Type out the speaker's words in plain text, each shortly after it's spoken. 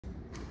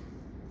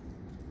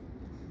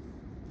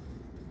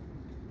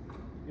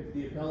If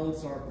the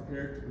appellants are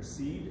prepared to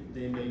proceed,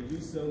 they may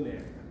do so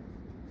now.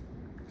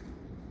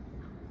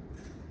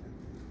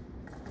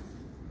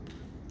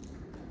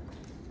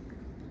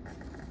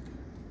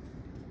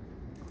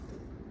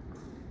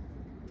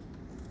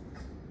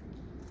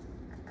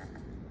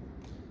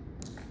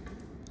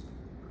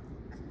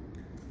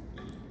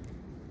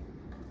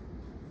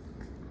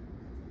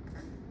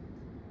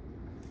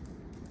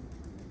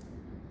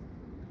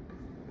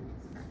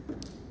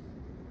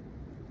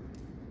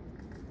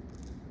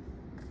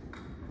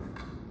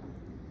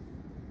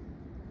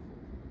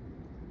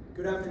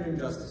 Good afternoon,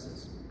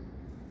 Justices.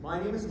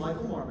 My name is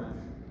Michael Marmash,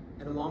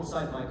 and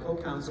alongside my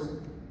co-counsel,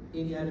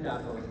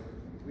 Adedapo,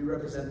 we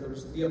represent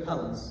the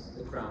appellants,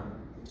 the Crown,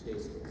 in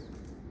today's case.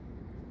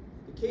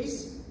 The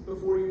case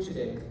before you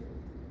today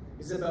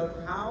is about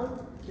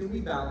how can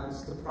we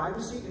balance the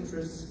privacy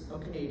interests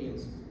of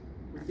Canadians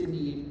with the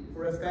need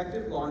for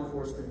effective law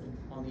enforcement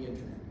on the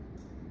internet,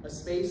 a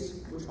space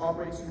which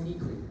operates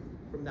uniquely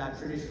from that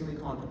traditionally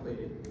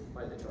contemplated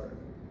by the Charter.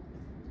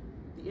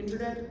 The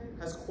internet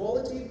has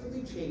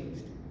qualitatively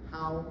changed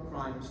how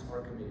crimes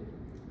are committed.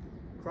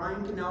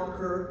 Crime can now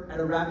occur at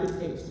a rapid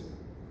pace,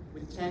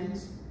 with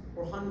tens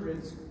or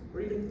hundreds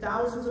or even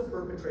thousands of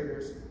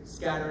perpetrators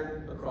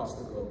scattered across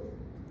the globe.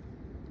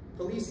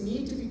 Police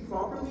need to be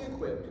properly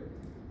equipped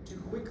to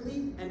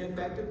quickly and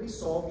effectively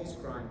solve these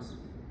crimes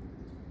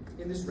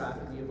in this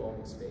rapidly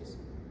evolving space.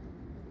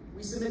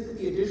 We submit that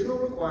the additional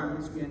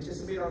requirements we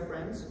anticipate our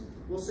friends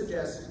will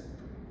suggest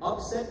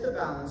upset the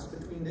balance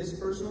between this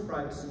personal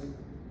privacy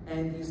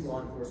and these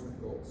law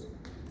enforcement goals,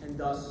 and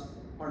thus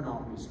are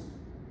not reasonable.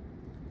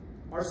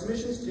 Our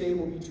submissions today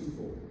will be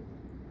twofold.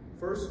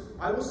 First,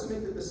 I will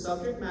submit that the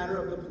subject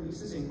matter of the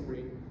police's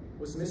inquiry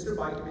was Mr.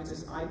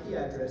 Bykovets' IP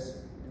address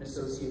and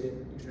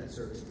associated internet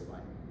service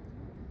provider.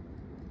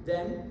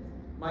 Then,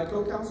 my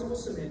co-counsel will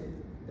submit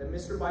that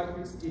Mr.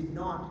 Bykovets did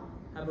not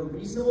have a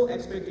reasonable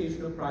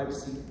expectation of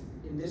privacy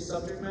in this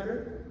subject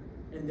matter,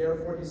 and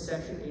therefore his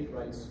Section 8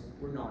 rights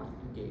were not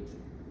engaged.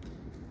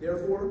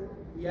 Therefore,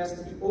 we ask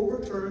that you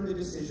overturn the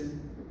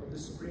decision of the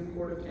Supreme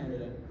Court of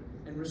Canada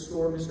and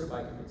restore Mr.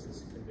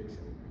 Bykovets'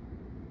 conviction.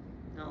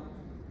 Now,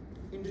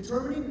 in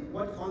determining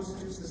what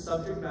constitutes the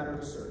subject matter of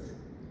a search,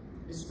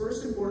 it is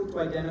first important to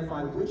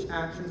identify which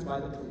actions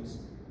by the police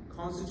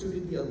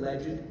constituted the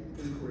alleged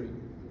inquiry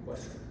in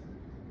question.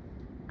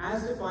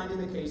 As defined in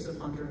the case of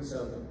Hunter and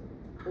Southern,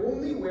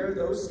 only where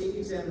those state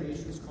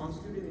examinations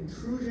constitute an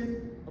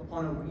intrusion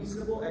upon a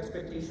reasonable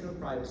expectation of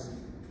privacy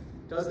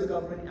does the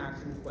government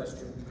action in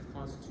question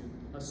constitute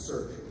a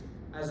search,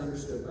 as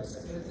understood by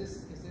Section 8.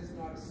 Is this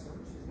not a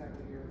search? Is that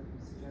what you're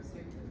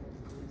suggesting? That what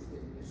the police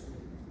did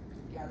initially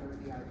to gather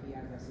the IP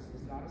addresses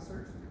was not a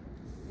search?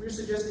 We're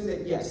suggesting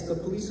that yes, the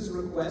police's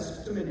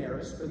request to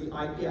Minaris for the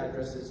IP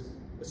addresses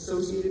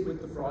associated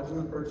with the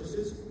fraudulent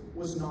purchases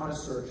was not a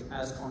search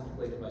as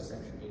contemplated by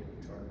Section 8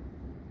 of the Charter.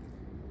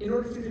 In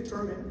order to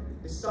determine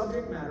the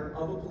subject matter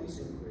of a police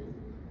inquiry,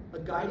 a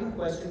guiding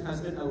question has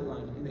been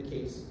outlined in the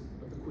case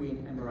of the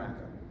Queen and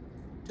Maraca,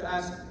 to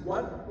ask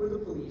what were the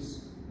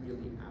police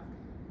really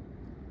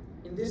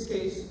after. In this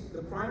case,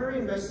 the primary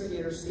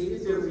investigator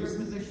stated their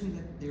reason. Is your position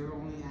that they were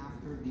only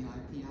after the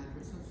IP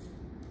addresses?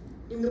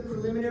 In the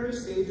preliminary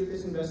stage of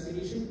this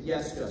investigation,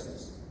 yes,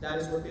 Justice. That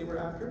is what they were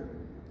after.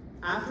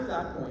 After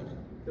that point,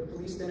 the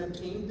police then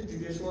obtained the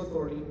judicial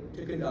authority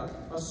to conduct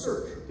a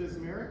search. Does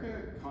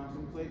America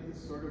contemplate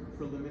this sort of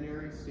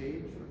preliminary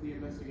stage of the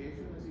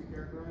investigation, as you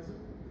characterize it?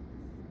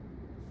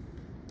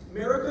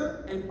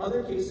 America and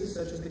other cases,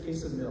 such as the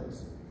case of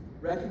Mills,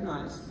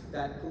 recognize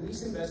that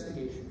police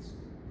investigations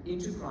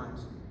into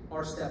crimes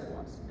are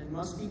stepwise and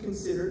must be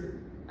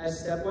considered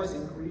as stepwise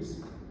inquiries.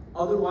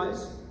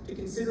 Otherwise, to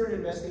consider an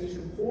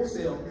investigation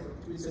wholesale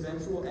to its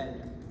eventual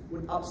end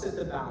would upset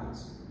the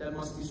balance that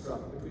must be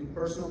struck between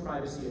personal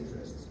privacy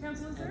interests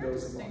Counsel, is and there a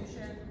those involved.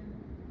 distinction,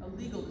 a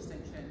legal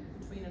distinction,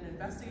 between an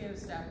investigative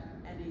step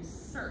and a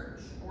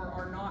search, or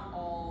are not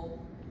all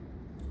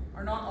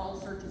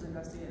searches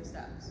investigative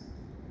steps?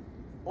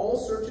 All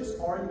searches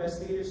are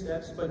investigative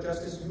steps, but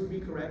Justice, you would be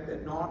correct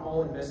that not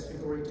all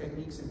investigatory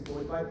techniques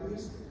employed by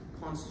police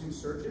constitute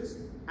searches,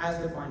 as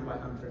defined by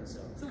Hunter and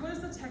Southern. So what is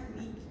the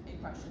technique in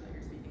question that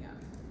you're speaking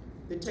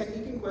of? The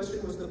technique in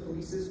question was the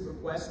police's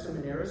request to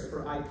Minaris for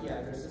IP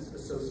addresses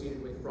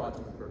associated with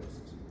fraudulent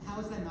purchases. How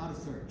is that not a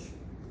search?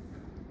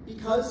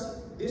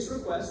 Because this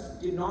request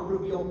did not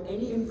reveal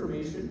any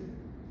information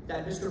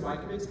that Mr.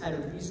 Bykovets had a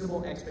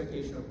reasonable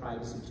expectation of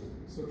privacy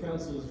to. So,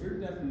 counsel, is your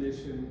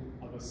definition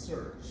of a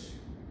search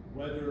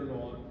whether or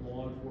not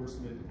law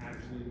enforcement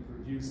actually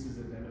produces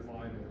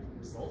identifiable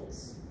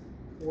results,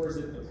 or is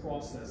it the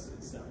process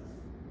itself?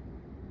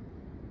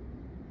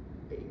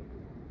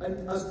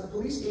 A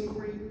police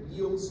inquiry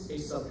yields a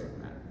subject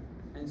matter,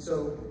 and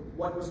so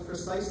what was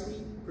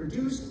precisely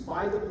produced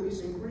by the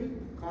police inquiry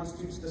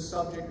constitutes the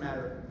subject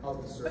matter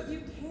of the search. But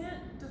you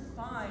can't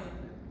define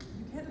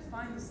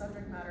the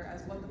subject matter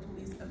as what the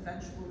police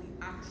eventually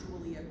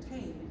actually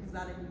obtained, because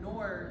that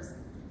ignores,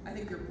 I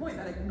think your point,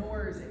 that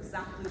ignores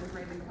exactly the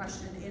framing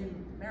question in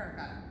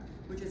America,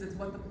 which is it's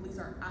what the police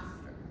are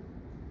after.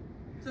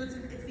 So it's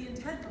the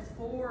intent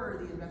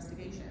before the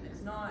investigation.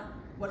 It's not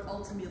what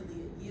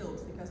ultimately it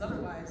yields, because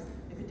otherwise,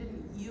 if it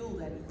didn't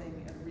yield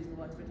anything of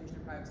reasonable expectation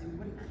of privacy, we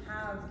wouldn't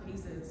have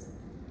cases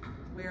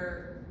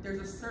where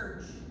there's a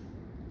search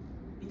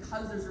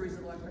because there's a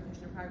reasonable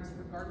expectation of privacy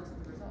regardless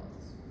of the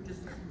results, which is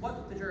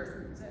what the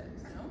jurisprudence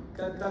is,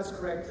 no? That's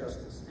correct,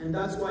 Justice. And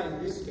that's why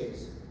in this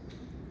case,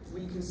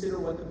 we consider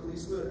what the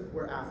police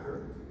were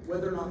after,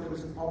 whether or not there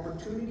was an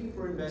opportunity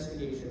for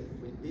investigation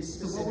with this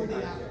specific So what were they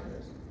IP after?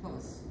 address. Tell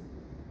us.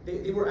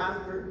 They were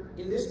after,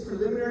 in this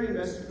preliminary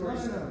investigatory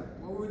No.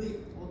 What were they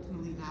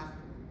ultimately after?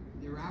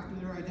 They were after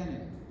their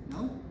identity,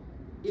 no?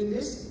 In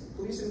this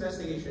police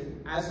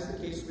investigation, as is the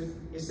case with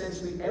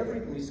essentially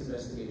every police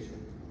investigation,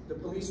 the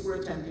police were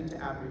attempting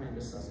to apprehend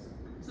a suspect.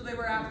 So they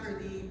were after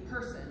the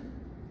person,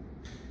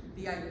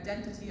 the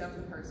identity of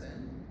the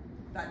person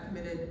that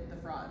committed the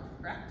fraud,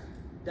 correct?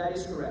 That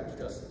is correct,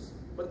 Justice.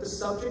 But the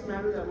subject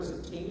matter that was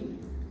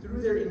obtained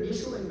through their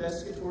initial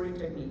investigatory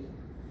technique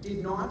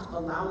did not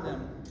allow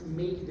them to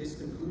make this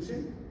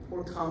conclusion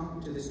or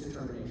come to this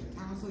determination.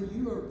 Counsel,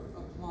 you are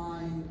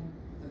applying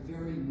a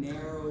very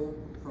narrow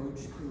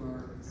approach to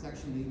our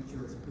Section 8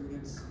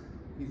 jurisprudence.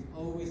 We've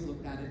always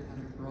looked at it at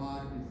a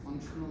broad and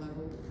functional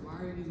level.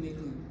 Why are you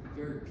making a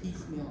very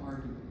piecemeal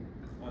argument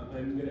here?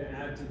 I'm going to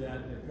add to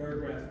that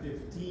paragraph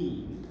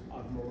 15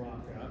 of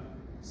Maraca,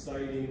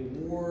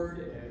 citing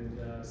Ward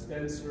and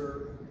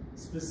Spencer,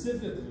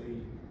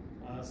 specifically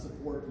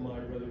support my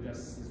brother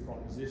Justice's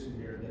proposition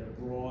here that a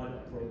broad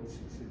approach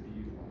should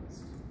be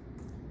utilized.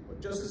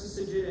 But Justice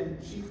Sigid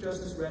and Chief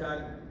Justice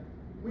Red-Eye,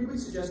 we would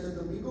suggest that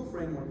the legal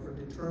framework for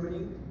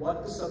determining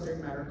what the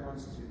subject matter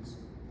constitutes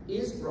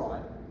is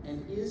broad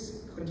and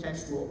is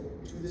contextual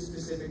to the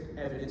specific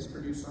evidence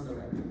produced on the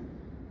record.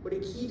 But a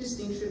key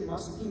distinction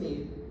must be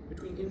made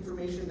between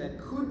information that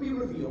could be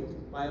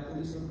revealed by a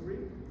police inquiry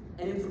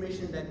and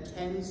information that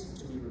tends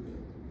to be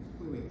revealed.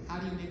 Wait, how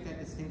do you make that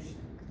distinction?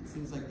 It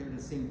seems like they're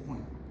the same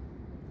point.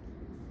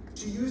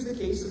 To use the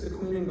case of the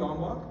Queen and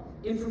Gombach,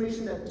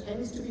 information that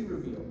tends to be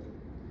revealed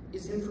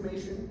is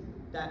information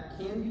that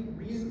can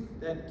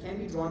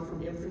be drawn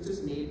from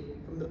inferences made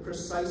from the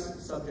precise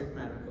subject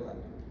matter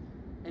collected.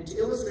 And to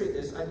illustrate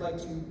this, I'd like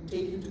to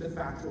take you to the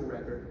factual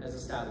record as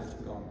established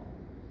in Gombach.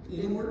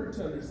 In order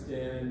to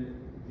understand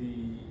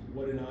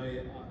what an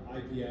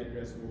IP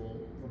address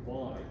will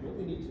provide, don't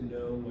we need to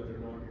know whether or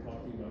not you're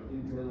talking about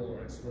internal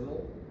or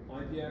external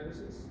IP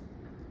addresses?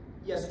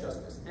 Yes,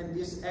 Justice. And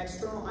this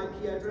external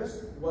IP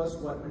address was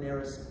what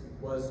Maneras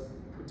was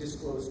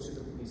disclosed to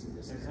the police in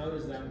this And case. how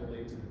does that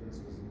relate to the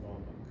principles in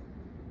Gombach?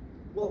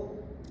 Well,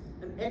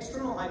 an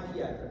external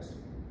IP address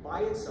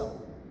by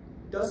itself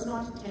does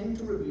not tend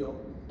to reveal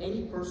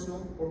any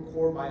personal or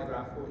core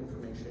biographical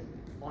information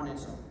on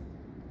its own.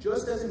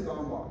 Just as in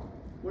Gombach,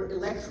 where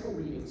electrical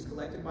readings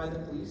collected by the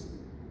police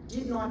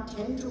did not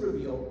tend to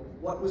reveal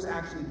what was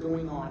actually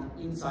going on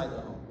inside the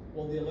home.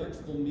 Well, the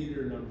electrical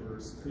meter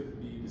numbers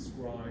could be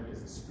described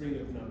as a string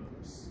of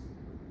numbers.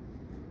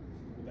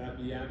 Would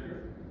that be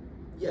accurate?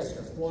 Yes,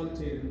 Justice.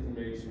 Quantitative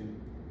information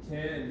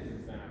can,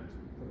 in fact,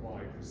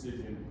 provide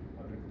precision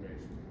of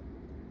information.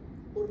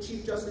 Well,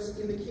 Chief Justice,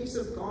 in the case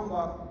of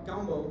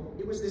Gombo,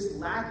 it was this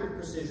lack of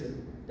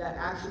precision that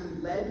actually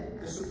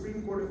led the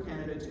Supreme Court of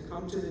Canada to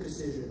come to the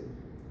decision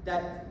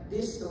that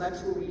this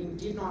electrical reading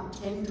did not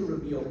tend to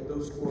reveal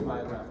those core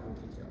biographical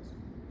details.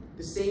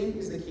 The same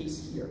is the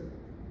case here.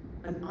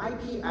 An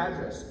IP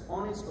address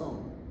on its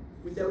own,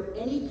 without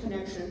any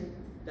connection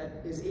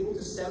that is able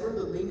to sever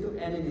the link of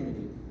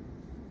anonymity,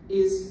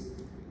 is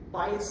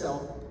by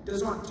itself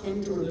does not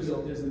tend to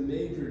reveal. There's a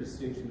major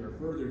distinction or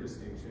further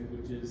distinction,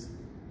 which is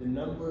the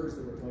numbers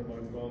that we're talking about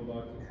in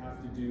Gombach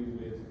have to do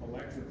with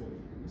electrical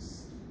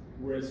use,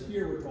 whereas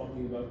here we're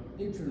talking about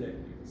internet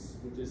use,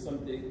 which is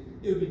something,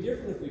 it would be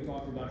different if we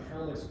talked about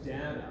how much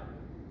data,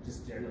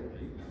 just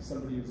generally,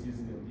 somebody was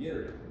using on the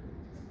internet.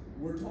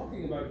 We're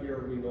talking about here,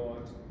 are we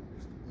not,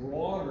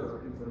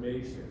 broader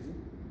information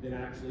that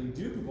actually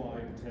do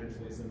provide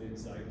potentially some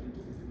insight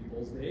into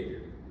people's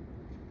behavior.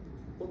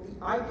 Well,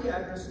 the IP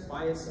address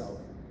by itself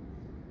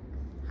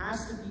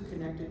has to be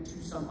connected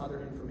to some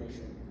other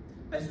information.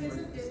 But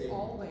isn't it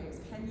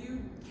always? Can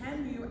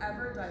you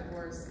ever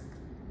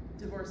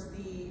divorce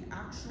the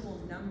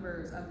actual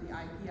numbers of the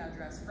IP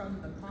address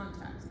from the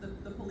context?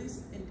 The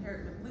police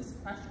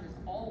question is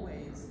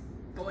always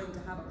going to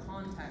have a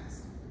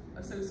context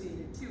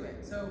associated to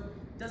it. So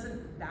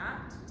doesn't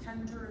that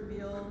tend to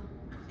reveal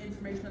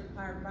information of the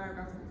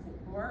biographical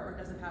core, or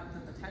does it have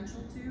the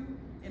potential to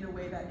in a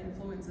way that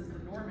influences the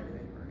normative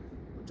inquiry?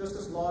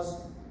 Justice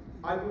Laws,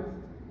 I would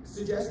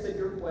suggest that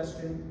your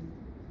question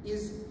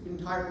is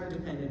entirely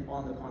dependent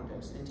on the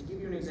context. And to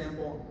give you an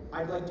example,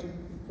 I'd like to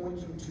point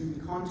you to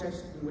the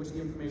context in which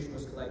the information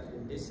was collected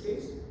in this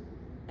case,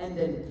 and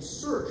then the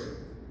search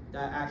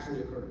that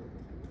actually occurred.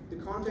 The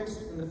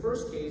context in the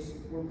first case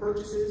were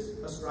purchases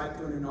ascribed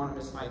to an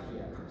anonymous IP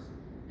address.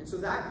 And so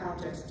that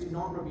context did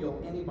not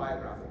reveal any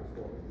biographical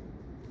core.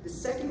 The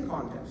second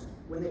context,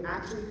 when they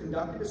actually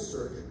conducted a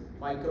search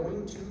by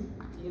going to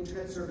the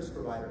internet service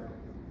provider,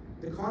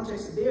 The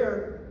context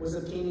there was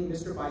obtaining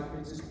Mr.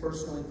 Bykovets'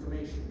 personal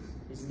information,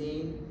 his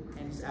name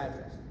and his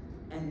address.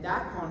 And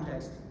that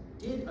context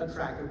did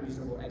attract a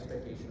reasonable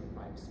expectation of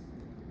privacy.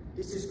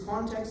 This is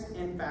context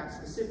and fact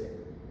specific,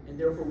 and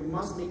therefore we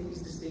must make these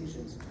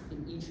distinctions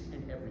in each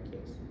and every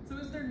case. So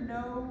is there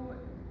no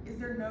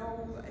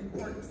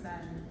importance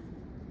then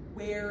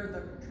where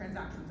the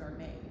transactions are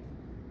made?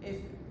 If,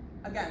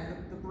 again,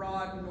 the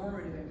broad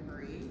normative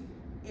inquiry,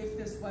 if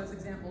this was,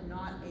 example,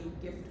 not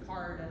a gift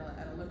card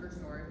at a liquor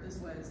store, if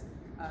this was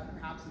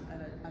perhaps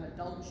an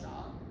adult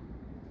shop,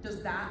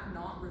 does that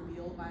not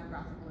reveal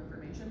biographical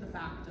information, the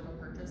fact of a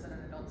purchase at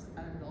an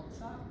adult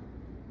shop?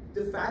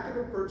 The fact of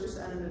a purchase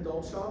at an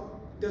adult shop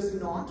does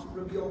not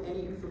reveal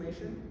any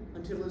information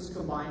until it is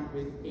combined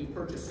with a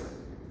purchaser.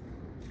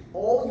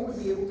 All you would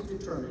be able to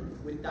determine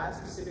with that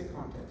specific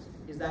context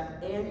is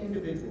that an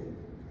individual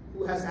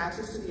who has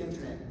access to the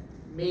internet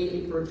made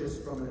a purchase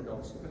from an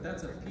adult store. But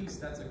that's a piece,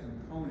 that's a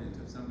component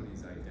of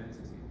somebody's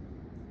identity.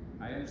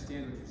 I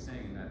understand what you're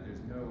saying, that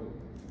there's no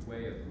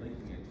way of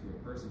linking it to a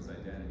person's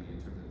identity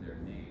in terms of their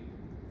name.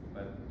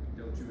 But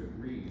don't you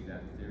agree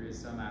that there is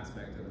some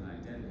aspect of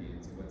an identity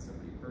into what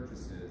somebody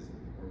purchases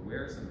or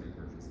where somebody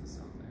purchases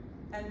something?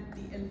 And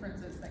the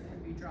inferences that can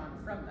be drawn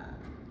from that.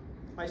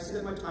 I see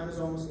that my time is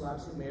almost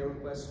elapsed, and may I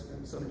request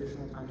some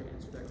additional time to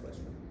answer that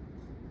question.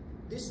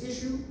 This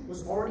issue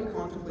was already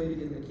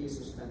contemplated in the case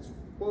of Spencer.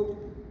 Quote,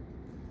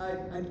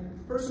 a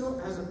person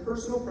has a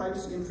personal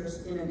privacy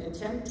interest in an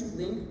attempt to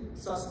link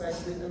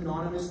suspects with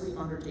anonymously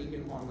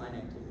undertaken online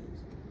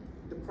activities.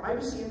 The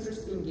privacy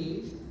interest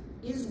engaged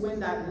is when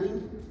that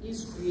link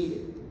is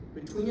created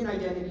between an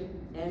identity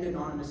and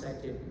anonymous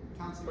activity.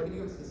 Counselor, can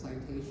you give us the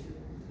citation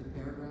to the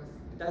paragraph?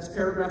 That's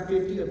paragraph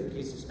 50 of the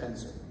case of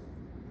Spencer.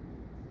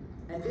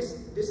 And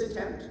this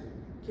attempt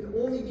can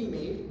only be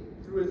made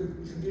through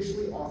a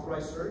judicially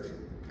authorized search,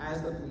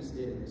 as the police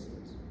did in this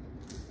case.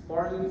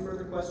 Barring any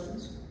further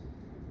questions,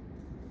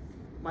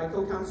 my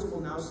co-counsel will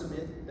now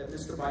submit that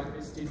Mr.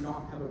 Bykovets did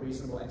not have a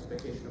reasonable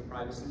expectation of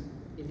privacy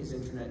in his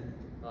internet,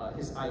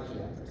 his IP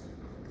address.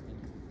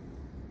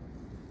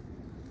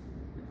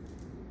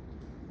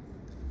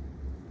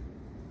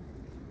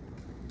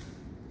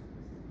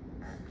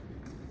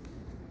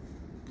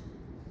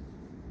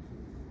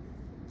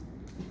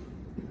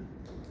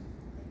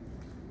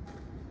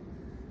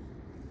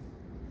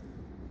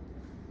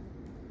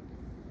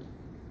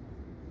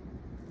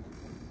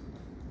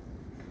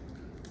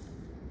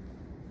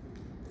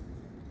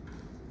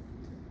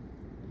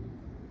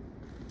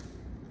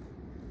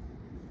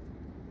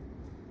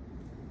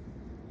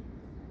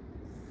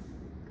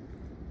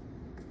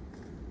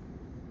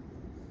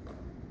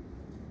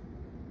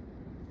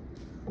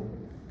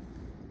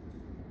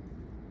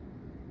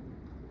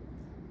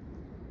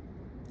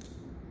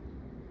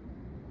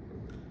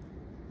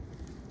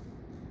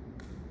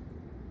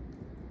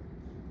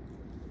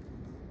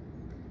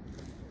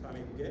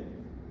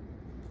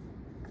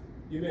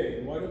 You may,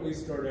 and why don't we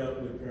start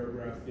out with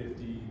paragraph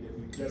 50 that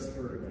we just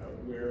heard about,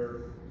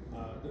 where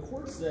the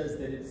court says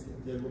that it's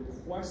the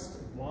request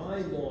by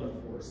law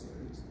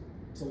enforcement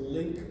to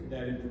link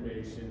that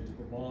information,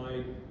 to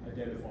provide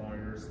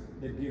identifiers,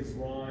 that gives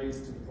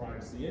rise to the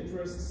privacy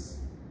interests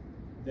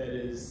that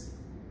is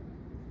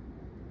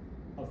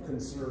of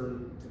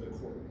concern to the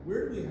court.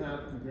 Where do we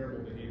have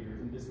comparable behavior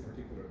in this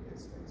particular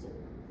case, counsel?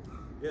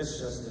 Yes,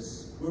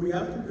 Justice. Where we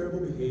have comparable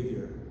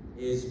behavior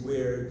is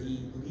where the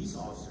police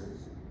officers,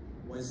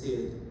 once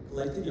they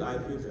collected the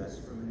IP address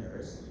from an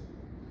heiress,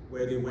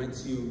 where they went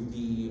to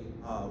the,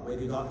 where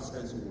they got the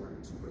Spencer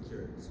warrant to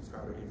procure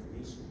subscriber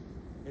information.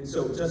 And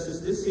so,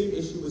 Justice, this same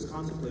issue was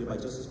contemplated by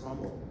Justice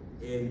Cromwell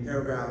in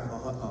paragraph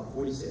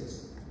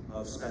 46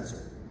 of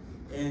Spencer.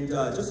 And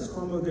Justice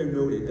Cromwell there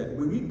noted that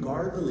when we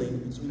guard the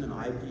link between an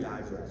IP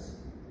address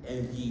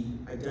and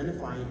the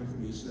identifying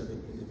information of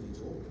an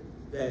individual,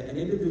 that an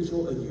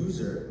individual, a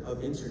user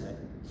of internet,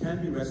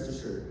 can be rest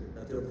assured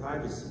that their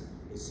privacy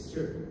is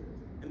secure.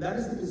 And that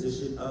is the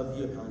position of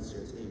the appellants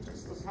here today,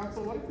 Justice. So,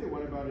 counsel, what if they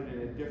went about it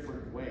in a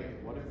different way?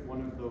 What if one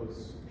of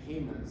those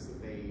payments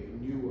that they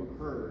knew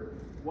occurred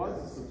was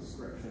a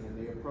subscription, and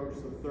they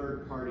approached the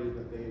third party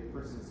that the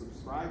person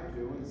subscribed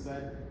to and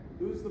said,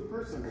 who's the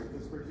person with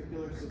this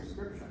particular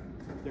subscription?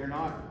 They're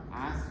not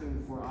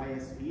asking for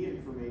ISP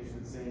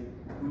information saying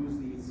who's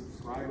the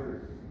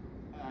subscriber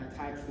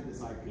attached to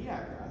this IP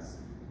address.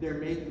 They're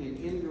making an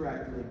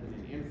indirect link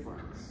and an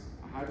inference.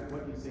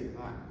 What do you say to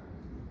that?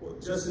 Well,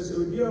 Justice, it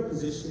would be our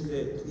position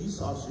that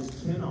police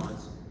officers cannot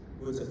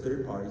go to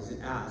third parties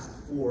and ask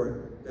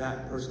for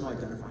that personal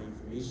identifying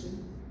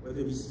information,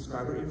 whether it be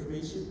subscriber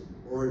information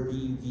or it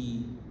be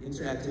the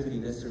interactivity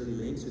necessarily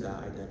linked to that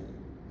identity.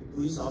 The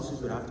police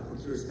officers would have to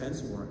procure a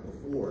Spencer warrant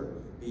before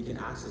they can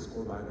access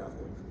core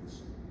biographical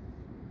information.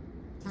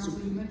 Counsel,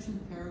 you mentioned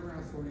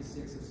paragraph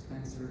 46 of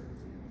Spencer,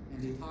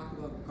 and they talk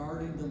about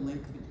guarding the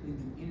link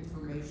between the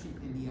information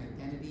and the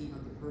identity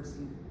of the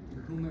person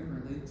to whom it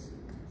relates.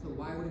 So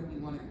why wouldn't you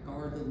want to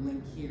guard the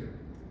link here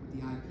with the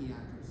IP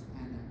address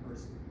and that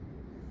person?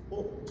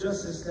 Well,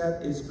 Justice,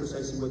 that is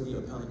precisely what the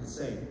appellant is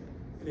saying.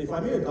 And if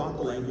I may adopt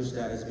the language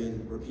that has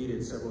been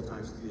repeated several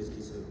times through this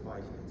case of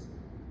Bykovets,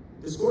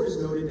 this court has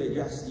noted that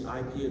yes, the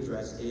IP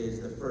address is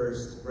the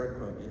first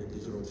breadcrumb in a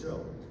digital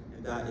trail,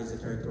 and that is a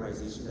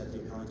characterization that the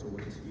appellant are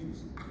willing to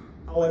use.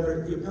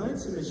 However, the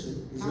appellant's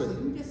submission is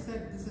Counsel, you just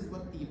said this is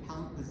what the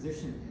appellant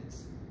position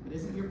is, but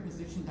isn't your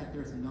position that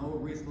there's no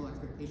reasonable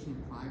expectation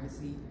of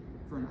privacy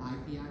for an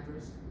IP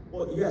address?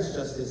 Well, yes,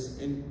 Justice,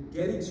 and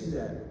getting to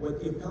that, what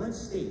the appellant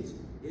states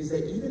is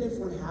that even if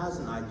one has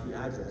an IP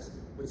address,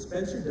 what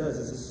Spencer does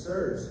is it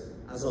serves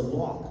as a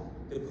lock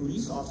that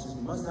police officers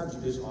must have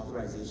judicial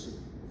authorization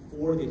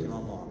before they can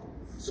unlock.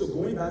 So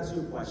going back to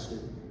your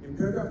question, in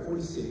paragraph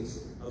 46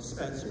 of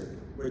Spencer,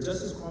 where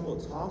Justice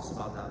Cromwell talks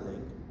about that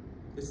link,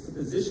 it's the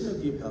position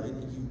of the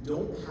appellant that you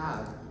don't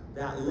have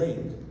that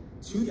link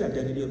to the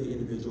identity of the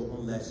individual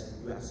unless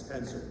you have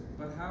Spencer.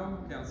 But how,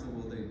 counsel,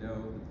 will they know,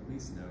 the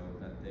police know,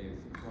 that they've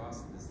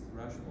crossed this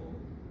threshold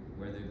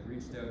where they've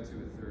reached out to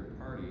a third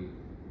party,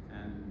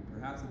 and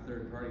perhaps a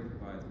third party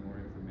provides more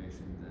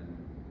information than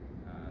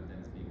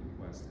is being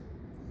requested?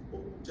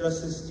 Well,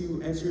 Justice,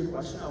 to answer your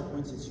question, I'll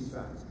point to two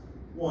facts.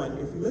 One,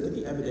 if we look at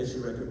the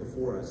evidentiary record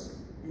before us,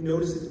 we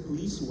notice that the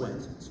police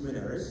went to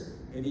Menares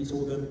and they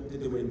told them that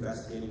they were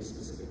investigating a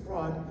specific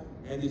fraud,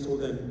 and they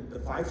told them the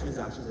 5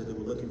 transactions that they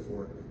were looking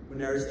for.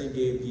 Menares then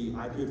gave the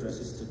IP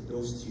addresses to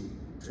those 2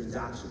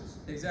 transactions.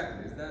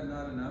 Exactly. Is that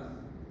not enough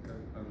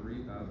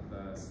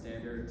of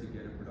standard to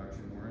get a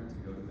production warrant to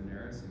go to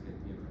Menares and get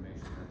the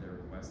information that they're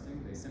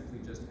requesting? They simply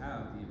just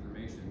have the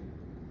information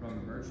from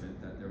the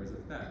merchant that there was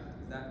a theft.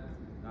 Is that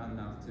not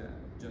enough to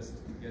just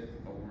get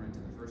a warrant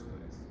in the first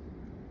place?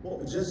 Well,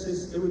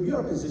 Justice, it would be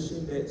our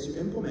position that to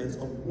implement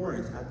a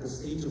warrant at the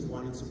stage of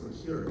wanting to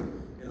procure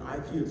an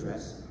IP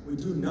address would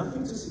do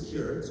nothing to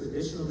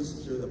additionally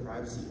secure the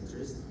privacy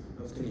interests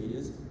of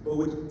Canadians, but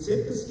would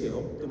tip the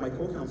scale that my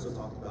co-counsel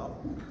talked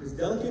about, this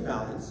delicate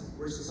balance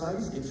where society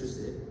is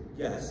interested,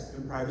 yes,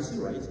 in privacy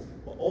rights,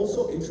 but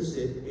also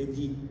interested in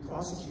the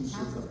prosecution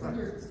of crime.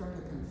 You're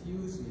starting to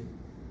confuse me.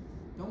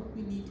 Don't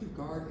we need to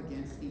guard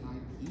against the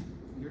IP?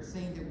 You're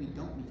saying that we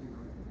don't need to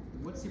guard.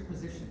 What's your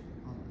position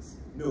on this?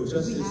 No,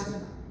 Justice.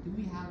 Do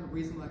we have a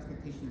reasonable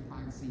expectation of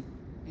privacy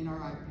in our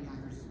IP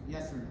address?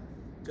 Yes or no?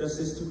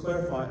 Justice, to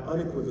clarify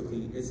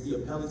unequivocally, it's the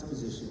appellant's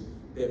position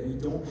that we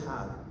don't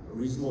have a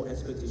reasonable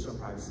expectation of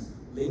privacy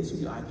linked to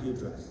the IP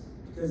address,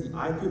 because the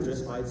IP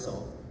address by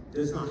itself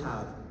does not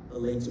have a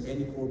link to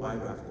any core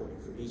biographical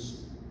information.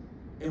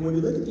 And when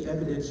you look at the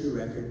evidentiary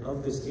record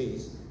of this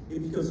case,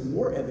 it becomes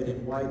more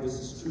evident why this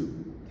is true.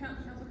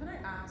 Counsel, can I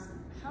ask,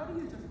 how do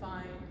you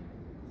define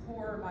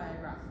core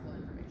biographical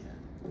information?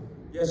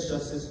 Yes,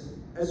 Justice.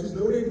 As was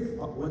noted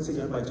once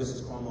again by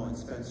Justice Cromwell and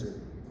Spencer,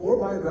 core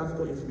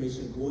biographical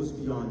information goes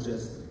beyond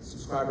just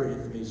subscriber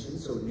information,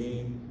 so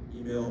name,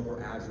 email,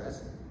 or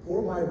address.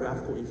 Core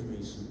biographical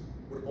information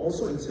would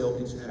also entail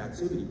internet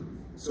activity.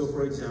 So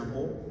for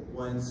example,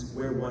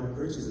 where one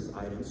purchases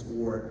items,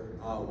 or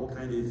what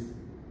kind of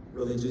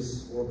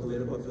religious or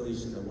political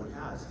affiliation that one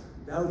has.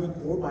 That would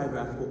be core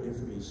biographical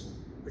information,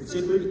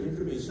 particularly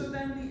information. So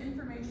then the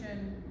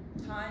information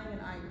tying an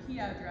IP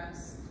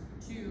address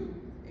to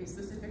a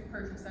specific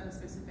purchase at a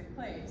specific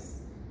place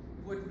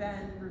would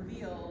then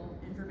reveal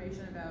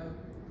information about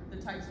the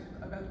types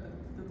about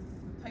the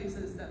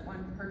places that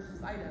one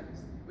purchases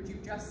items, which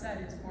you've just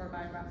said is core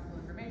biographical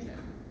information.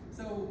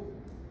 So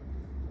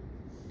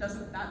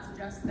doesn't that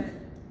suggest that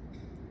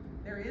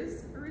there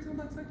is a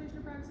reasonable expectation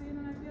of privacy in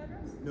an IP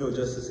address? No,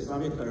 Justice, if I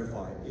may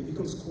clarify, it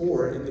becomes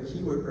core, and the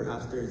keyword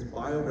perhaps there is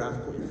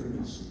biographical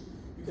information.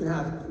 You can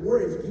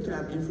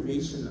have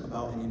information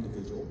about an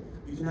individual.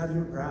 You can have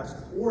even perhaps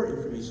core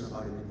information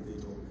about an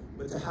individual,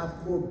 but to have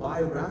core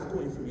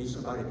biographical information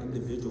about an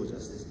individual,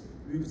 Justice,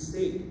 we would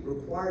state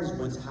requires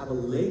one to have a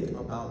link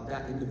about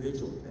that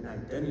individual, an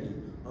identity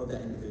of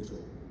that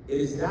individual.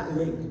 It is that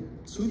link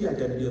to the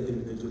identity of the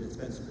individual that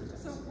Spencer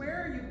protects. So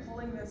where are you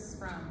pulling this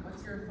from?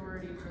 What's your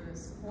authority for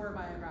this core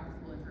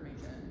biographical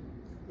information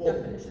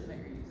definition that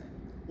you're using?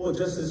 Well,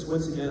 Justice,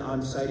 once again,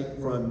 I'm citing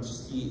from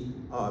just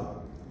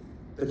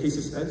the case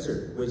of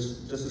Spencer, which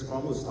Justice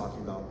Cromwell was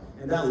talking about,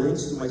 and that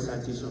links to my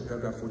citation of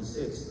paragraph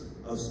 46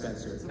 of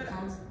Spencer.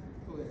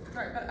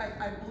 Sorry, but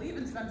I believe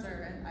in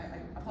Spencer, and I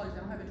apologize, I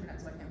don't have internet,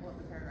 so I can't pull up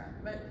the paragraph,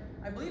 but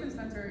I believe in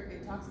Spencer,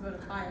 it talks about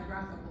a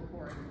biographical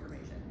core of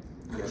information,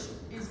 which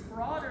is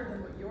broader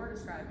than what you're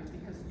describing,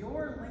 because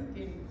you're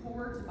linking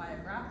core to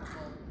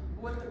biographical.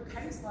 What the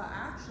case law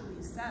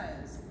actually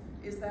says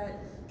is that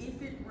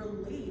if it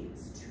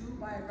relates to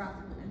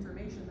biographical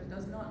information that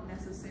does not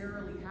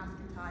necessarily have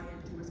to tie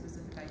into a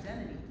specific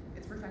identity,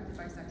 it's protected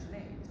by Section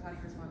 8. So how do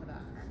you respond to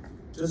that?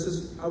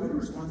 Justice, how we would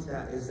respond to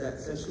that is that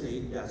Section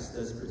 8, yes,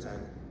 does protect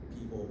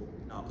people,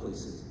 not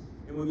places.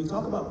 And when we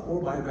talk about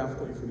core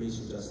biographical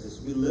information,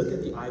 Justice, we look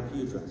at the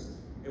IP address,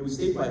 and we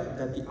state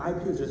that the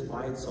IP address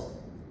by itself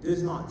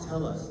does not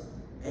tell us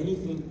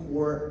anything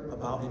core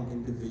about an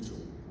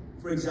individual.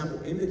 For example,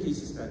 in the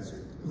case of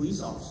Spencer,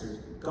 police officers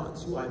got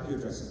 2 IP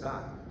addresses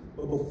back,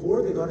 but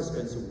before they got a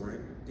Spencer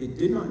warrant, they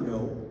did not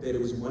know that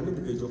it was one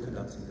individual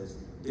conducting this.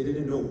 They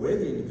didn't know where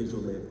the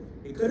individual lived,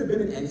 It could have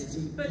been an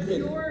entity. But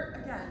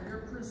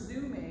you're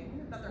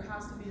presuming that there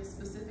has to be a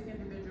specific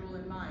individual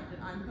in mind,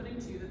 and I'm putting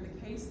to you that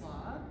the case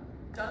law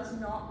does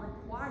not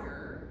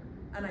require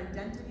an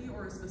identity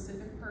or a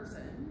specific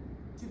person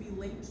to be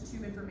linked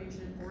to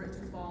information for it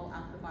to fall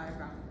at the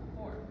biographical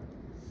core.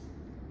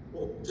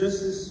 Well,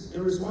 Justice,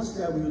 in response to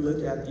that, we would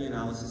look at the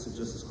analysis of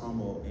Justice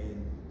Cromwell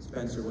and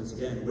Spencer once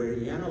again, where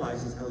he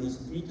analyzes at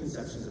least 3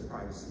 conceptions of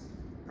privacy.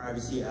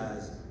 Privacy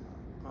as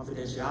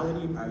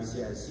confidentiality,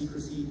 privacy as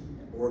secrecy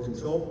or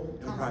control,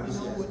 and privacy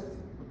you know as...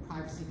 what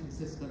privacy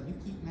consists of. You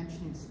keep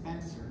mentioning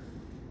Spencer,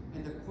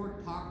 and the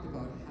court talked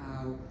about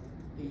how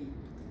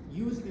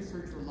using a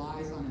search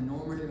relies on a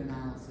normative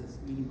analysis,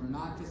 meaning we're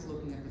not just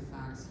looking at the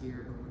facts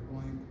here, but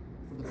we're going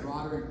for the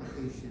broader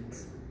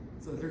implications.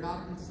 So they're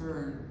not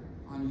concerned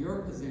on your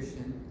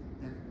position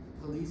that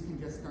police can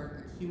just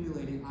start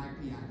accumulating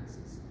IP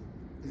addresses.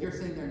 Because you're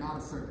saying they're not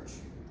a search.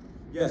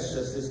 Yes,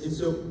 Justice. And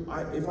so,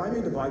 if I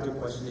may divide your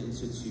question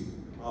into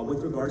 2,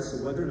 with regards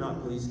to whether or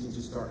not police can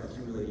just start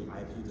accumulating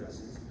IP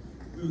addresses,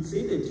 we would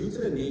say that due to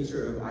the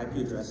nature of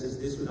IP addresses,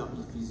 this would not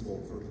be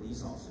feasible for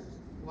police officers.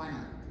 Why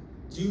not?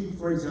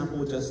 For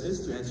example,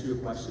 Justice, to answer your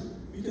question,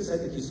 we can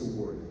cite the case of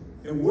Ward.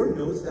 And Ward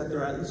notes that there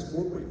are at least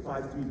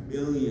 4.53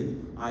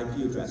 billion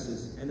IP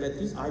addresses, and that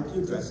these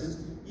IP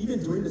addresses,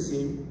 even during the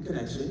same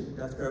connection,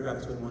 that's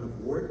paragraph 21 of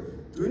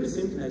Ward, during the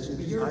same connection,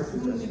 these you're IP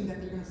addresses... You're assuming that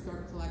they're going to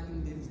start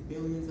collecting these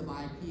billions of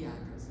IP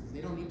addresses.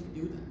 They don't need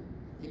to do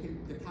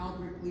that. The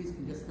Calgary police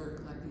can just start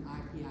collecting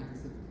IP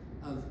addresses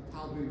of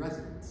Calgary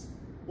residents.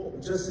 Well,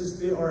 Justice,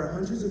 there are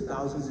hundreds of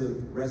thousands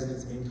of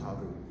residents in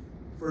Calgary.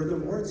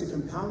 Furthermore, to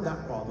compound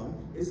that problem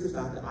is the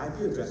fact that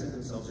IP addresses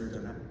themselves are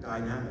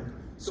dynamic.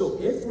 So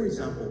if, for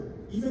example,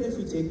 even if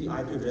we take the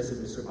IP address of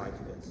Mr.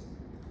 Bykovets,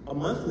 a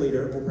month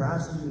later, or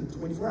perhaps even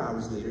 24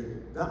 hours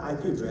later, that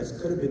IP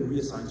address could have been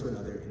reassigned to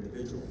another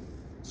individual.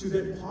 To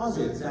then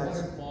posit that...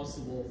 It's not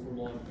impossible for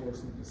law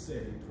enforcement to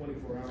say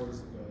 24 hours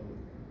ago,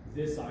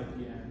 this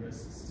IP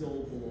address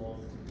still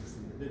belonged to this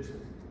individual.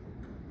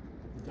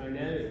 The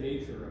dynamic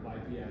nature of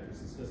IP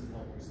addresses doesn't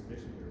help your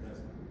submission here, does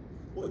it?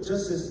 Well,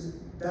 Justice,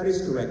 that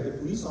is correct. The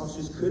police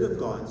officers could have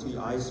gone to the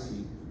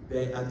ISP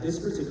that at this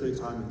particular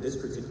time, at this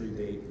particular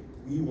date,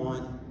 we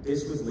want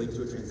this was linked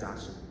to a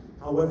transaction.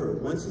 However,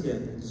 once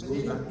again, this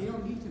goes back... They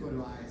don't need to go to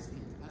ISP.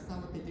 That's not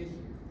what they did here.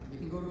 They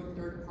can go to a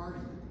third party.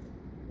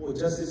 Well,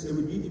 Justice, it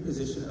would be the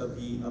position of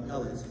the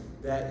appellant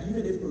that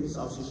even if police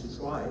officers should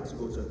try to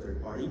go to a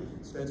third party,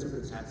 Spencer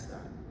protects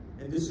that.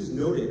 And this is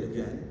noted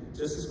again,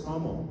 Justice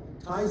Cromwell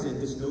ties in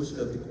this notion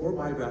of the core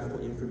biographical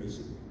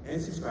information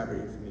and subscriber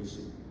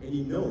information, and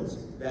he notes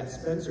that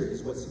Spencer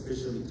is what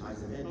sufficiently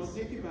ties them in. I'll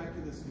take you back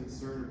to this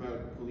concern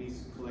about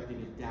police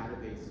collecting a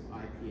database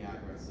of IP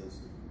addresses.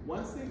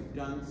 Once they've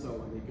done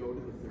so and they go to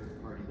the third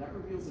party, that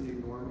reveals an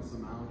enormous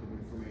amount of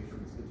information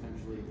that's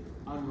potentially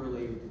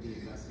unrelated to the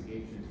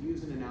investigation. To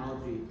use an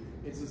analogy,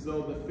 it's as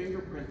though the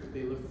fingerprint that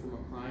they lift from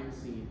a crime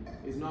scene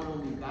is not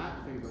only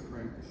that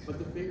fingerprint, but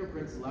the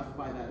fingerprints left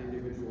by that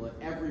individual at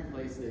every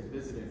place they've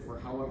visited for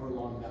however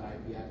long that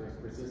IP address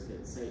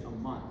persisted, say a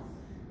month.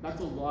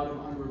 That's a lot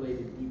of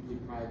unrelated, deeply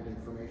private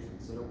information,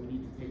 so don't we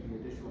need to take an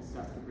additional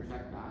step to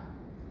protect that?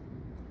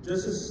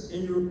 Justice,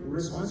 in your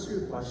response to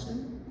your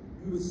question,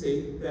 we would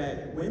say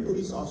that when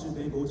police officers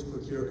then go to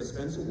procure a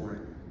Spencer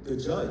warrant, the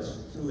judge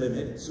can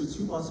limit, so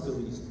 2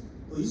 possibilities.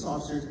 Police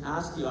officers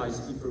ask the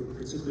ISP for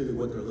particularly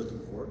what they're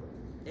looking for,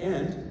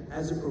 and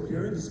as they're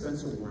procuring the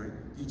Spencer warrant,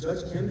 the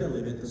judge can then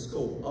limit the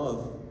scope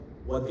of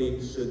what they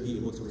should be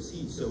able to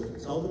receive. So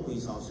tell the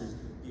police officers,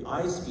 the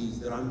ISPs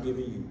that I'm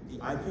giving you, the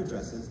IP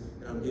addresses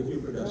that I'm giving you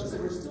production. So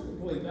we're still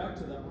going back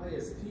to the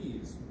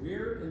ISPs.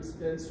 Where in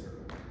Spencer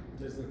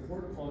does the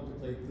court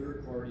contemplate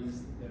third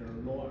parties that are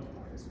not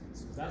ISPs?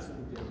 Because that's what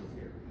we're dealing with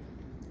here.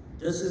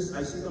 Justice,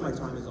 I see that my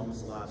time is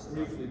almost elapsed.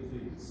 Briefly,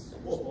 please.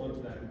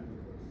 Respond to that.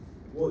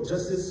 Well,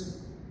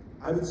 Justice,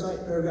 I would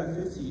cite paragraph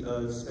 50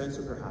 of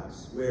Spencer,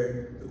 perhaps,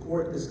 where the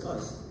court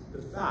discussed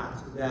the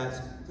fact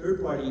that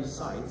third-party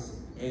sites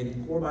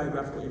and core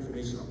biographical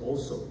information are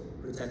also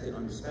protected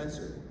under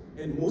Spencer.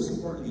 And most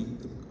importantly,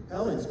 the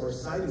appellants are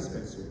citing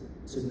Spencer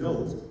to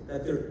note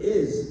that there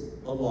is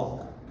a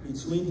lock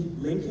between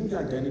linking the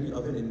identity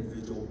of an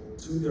individual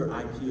to their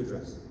IP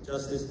address.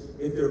 Justice,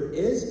 if there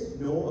is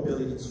no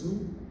ability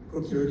to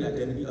procure the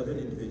identity of an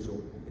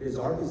individual, it is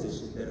our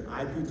position that an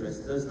IP address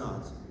does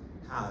not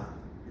have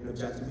an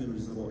objectively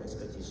reasonable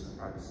expectation of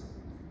privacy.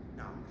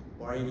 Now,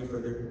 barring any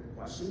further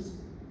questions,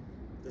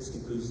 this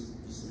concludes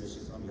the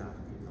submissions on behalf of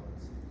the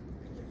appellants.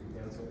 Thank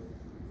you, counsel.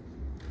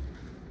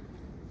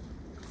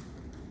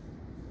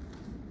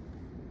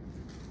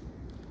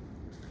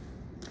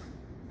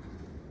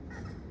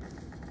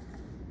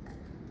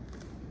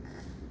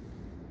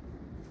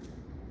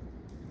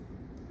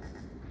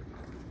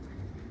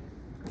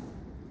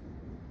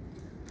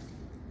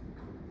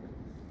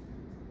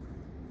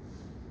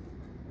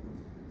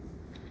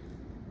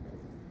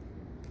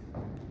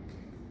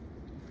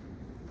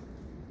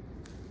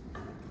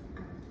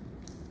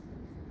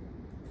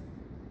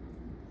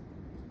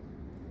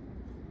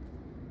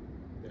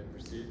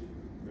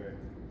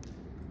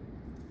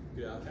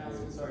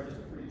 Council, sorry, just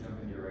before you jump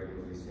into your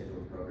regularly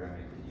scheduled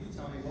programming, can you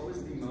tell me what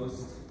was the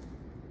most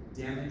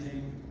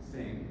damaging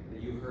thing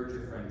that you heard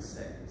your friends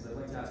say? Because I'd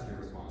like to ask your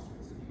response to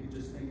this. If you could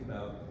just think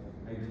about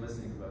how you've been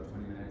listening for about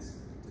 20 minutes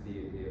to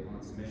the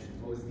opponent's submissions,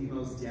 what was the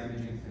most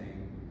damaging thing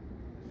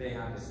they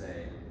had to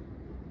say,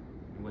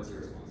 and what's your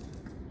response to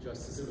it?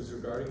 Justice, it was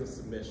regarding the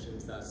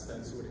submissions that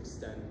Spencer would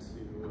extend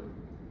to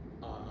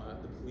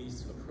the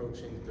police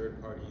approaching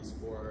third parties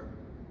for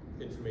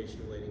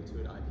information relating to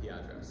an IP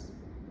address.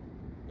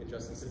 And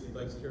Justice, if you'd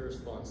like to hear a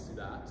response to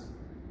that,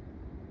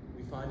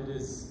 we find it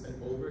is an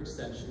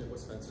overextension of what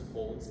Spencer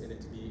holds and it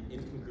to be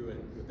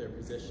incongruent with their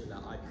position that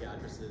IP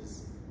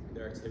addresses and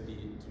their activity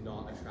do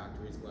not attract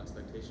a reasonable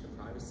expectation of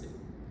privacy.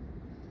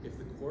 If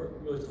the court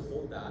were to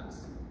hold that,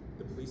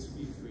 the police would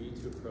be free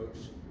to approach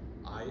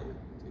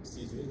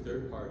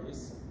third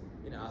parties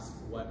and ask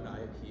what an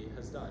IP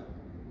has done.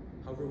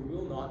 However, we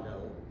will not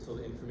know until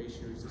the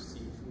information is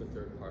received from the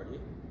third party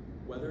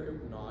whether or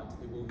not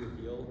it will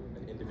reveal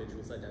an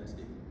individual's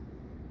identity.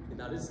 And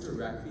that is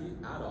directly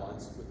at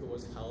odds with what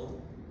was held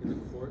in the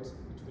court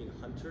between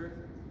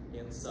Hunter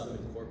and Southern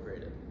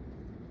Incorporated.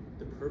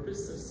 The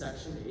purpose of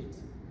Section 8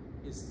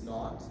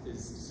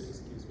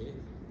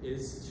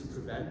 is to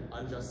prevent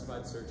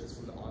unjustified searches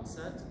from the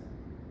onset,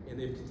 and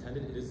they've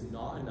contended it is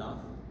not enough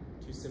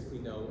to simply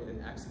know in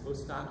an ex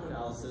post facto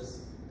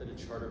analysis that a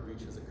charter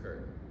breach has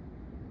occurred.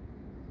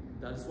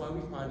 That is why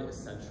we find it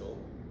essential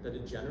that a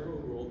general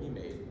rule be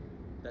made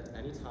that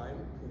any time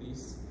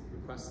police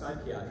request an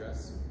IP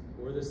address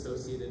or the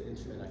associated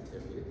internet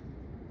activity,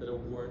 that a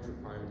warrant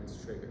requirement is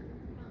triggered.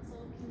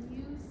 Counsel, can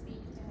you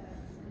speak to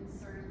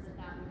concerns that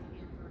would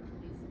hamper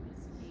police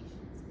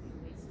investigations and be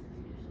a waste of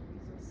judicial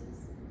resources?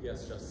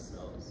 Yes, Justice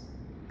Mellis.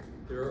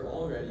 There are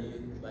already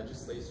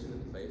legislation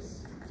in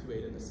place to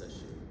aid in this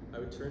issue. I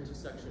would turn to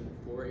Section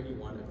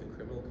 481 of the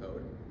Criminal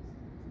Code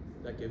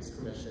that gives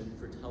permission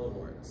for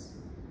telewarrants.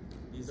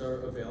 These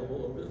are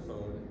available over the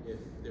phone if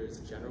there's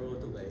a general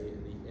delay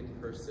in the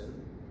in-person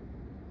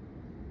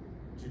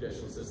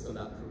judicial system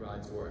that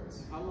provides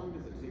warrants. How long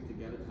does it take to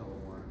get a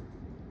telewarrant?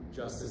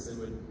 Justice, it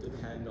would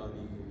depend on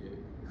the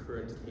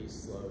current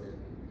caseload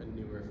and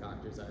numerous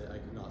factors. I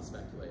could not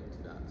speculate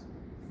to that. So,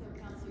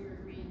 Counsel, you're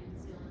agreeing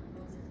it's still an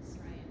opposing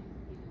restraint,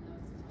 even though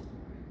it's a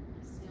telewarrant,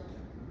 it's still a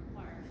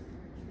requirement for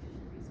judicial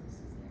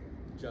resources there?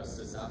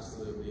 Justice,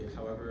 absolutely.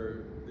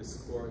 However, the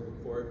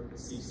court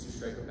seeks to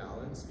strike a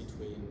balance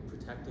between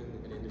protecting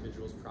an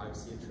individual's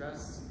privacy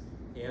interests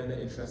and the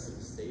interests of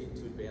the state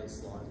to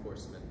advance law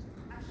enforcement.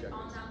 Actually,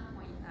 on that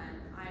point then,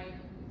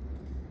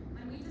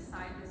 when we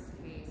decide this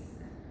case,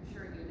 I'm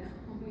sure you know,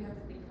 we have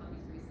to think about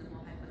these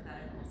reasonable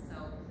hypotheticals.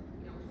 So,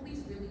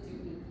 police really do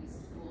need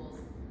these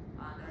tools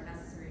that are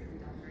necessary to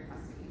conduct their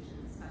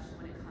investigations,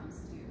 especially when it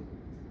comes to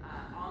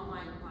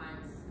online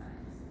crimes,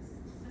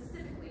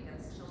 specifically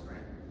against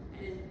children.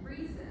 And in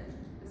reason,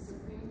 the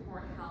Supreme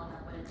Court held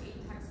that when an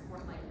apex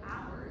court like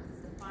ours is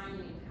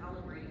defining and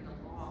calibrating the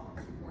law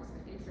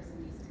enforcement interest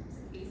in these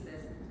types of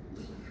cases,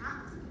 we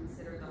have to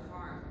consider the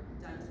harm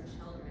done to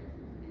children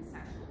in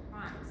sexual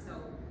crime. So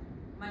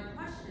my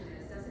question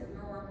is, doesn't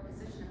your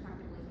position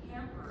effectively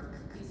hamper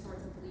these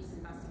sorts of police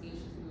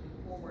investigations moving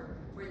forward,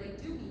 where they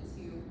do need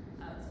to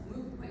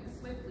move quite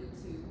swiftly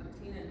to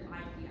obtain an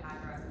IP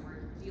address and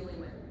we're dealing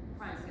with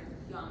crimes against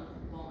young,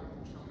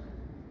 vulnerable children?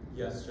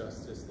 Yes,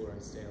 Justice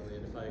Lawrence Stanley,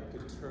 and if I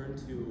could turn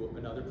to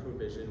another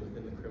provision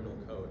within the Criminal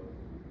Code,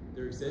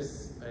 there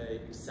exists an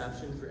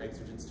exception for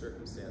exigent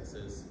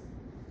circumstances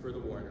for the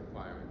warrant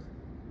requirement.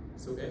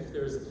 So if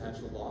there is a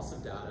potential loss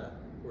of data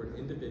or an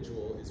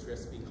individual is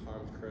risk being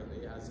harmed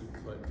currently, as you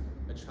put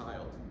a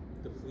child,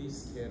 the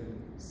police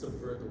can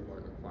subvert the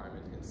warrant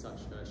requirement in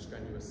such a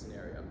strenuous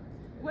scenario.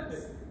 What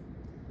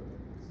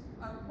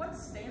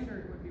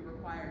standard would be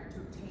required to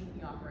obtain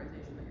the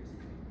authorization that you're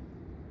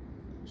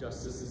seeking?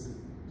 Justice,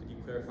 could you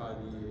clarify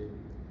the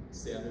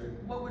standard?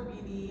 What would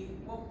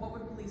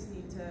police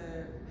need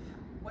to,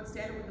 what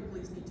standard would the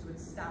police need to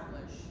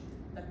establish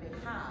that they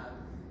have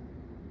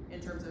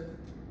in terms of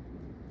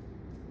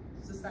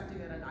suspecting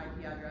that an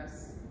IP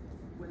address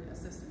would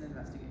assist in the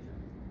investigation?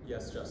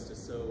 Yes, Justice.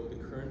 So the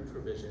current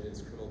provision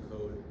is Criminal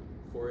Code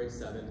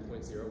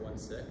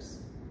 487.016,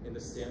 and the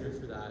standard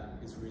for that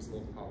is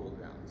reasonable probable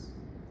grounds.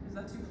 Is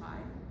that too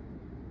high?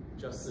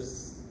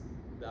 Justice,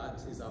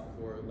 that is up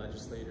for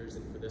legislators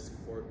and for this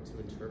court to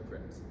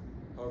interpret.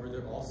 However,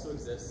 there also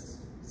exists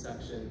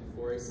Section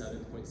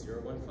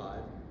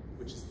 487.015,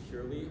 which is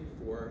purely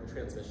for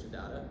transmission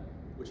data,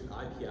 which an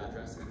IP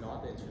address and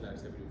not the internet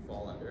activity would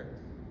fall under,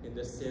 and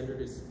this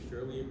standard is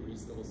purely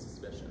reasonable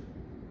suspicion.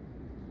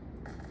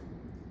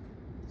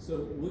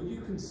 So would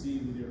you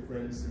concede with your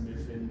friend's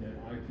submission that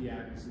IP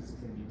addresses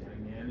can be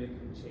dynamic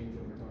and change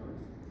over time?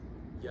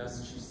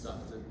 Yes,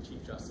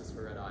 Chief Justice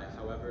Heredai.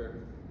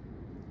 However,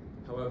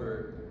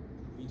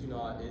 we do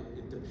not,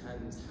 it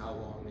depends how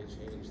long they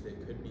change. They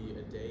could be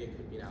a day, it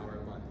could be an hour,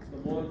 a month. The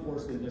law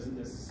enforcement doesn't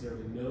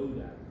necessarily know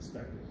that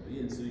respectively,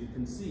 and so you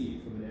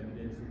concede from an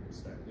evidentiary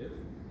perspective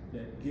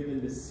that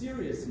given the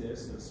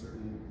seriousness of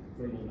certain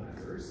criminal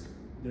matters,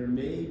 there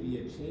may be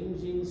a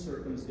changing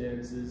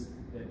circumstances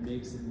that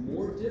makes it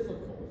more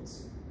difficult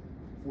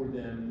for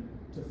them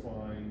to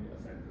find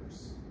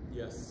offenders.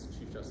 Yes,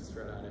 Chief Justice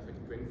Ferreira, and if I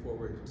could bring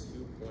forward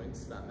 2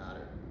 points that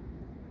matter.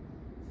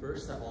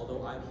 First, that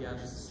although IP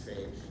addresses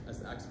change, as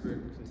the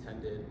expert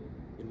contended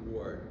in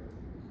Ward,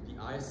 the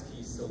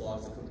ISP still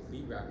logs a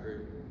complete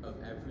record of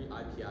every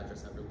IP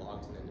address ever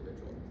logged to an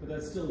individual. But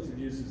that still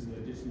introduces an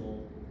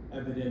additional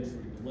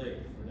evidentiary delay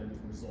for them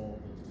to resolve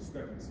those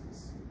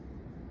discrepancies.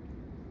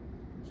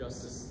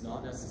 Justice,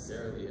 not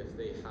necessarily. If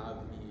they have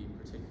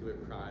the particular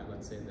crime,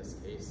 let's say in this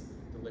case,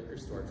 the liquor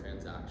store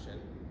transaction,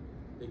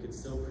 they could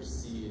still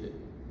proceed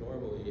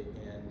normally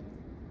and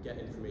get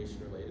information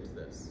related to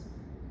this.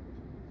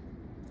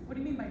 What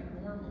do you mean by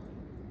normally?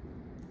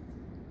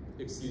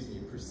 Excuse me,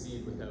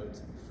 proceed without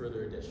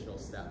further additional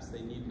steps.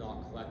 They need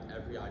not collect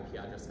every IP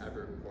address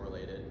ever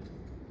correlated.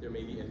 There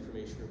may be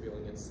information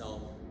revealing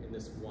itself in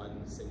this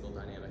one single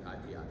dynamic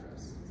IP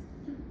address.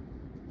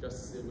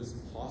 Justice, it was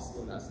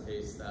possible in that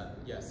case that,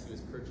 yes, he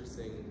was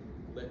purchasing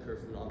liquor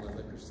from an online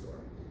liquor store.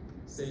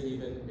 Say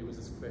even it was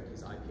as quick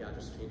as IP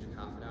address change in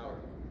half an hour.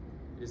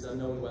 It is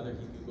unknown whether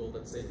he Googled,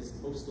 let's say, his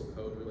postal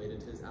code related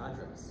to his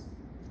address.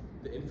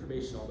 The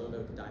information, although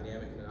no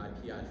dynamic in an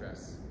IP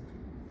address,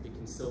 it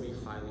can still be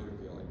highly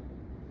revealing.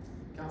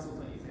 Counsel,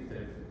 don't you think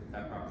that if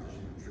that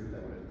proposition were true,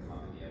 that would have come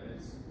up in the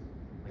evidence?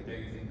 Like, don't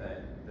you think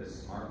that the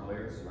smart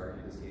lawyers who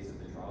argued this case at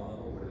the trial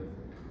level would have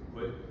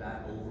put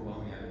that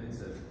overwhelming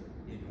evidence of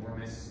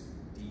enormous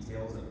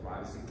details of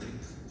privacy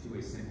linked to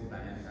a simple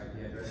dynamic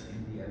IP address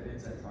in the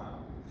evidence at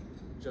trial?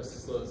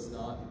 Justice Lowe's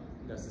not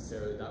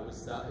necessarily. That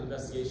was that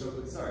investigation.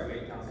 So, sorry,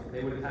 wait, counsel.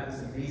 They would have had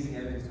this amazing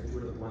evidence which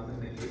would have won them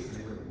the case, and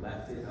they would have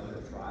left it out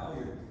of trial.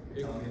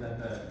 You're telling me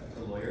that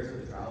the lawyers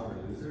of the trial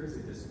were losers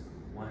who just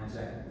wanted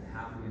to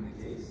half win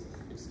the case?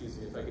 Excuse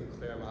me, if I could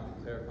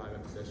clarify my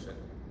position.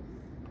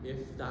 If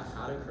that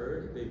had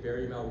occurred, they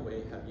very well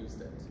may have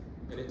used it.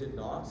 And it did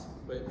not,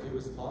 but it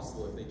was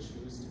possible if they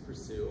choose to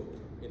pursue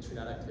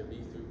internet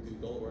activity through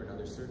Google or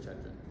another search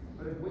engine.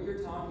 But if what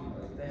you're talking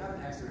about, they have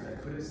an expert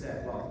that could have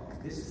said, well,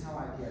 this is how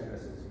IP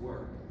addresses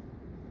work.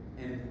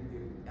 And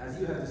as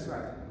you have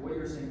described, what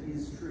you're saying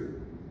is true.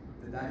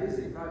 That is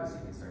a privacy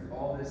concern.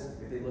 All this,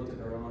 if they looked at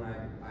their own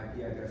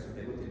IP address, or if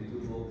they looked into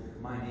Google,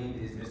 my name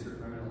is Mr.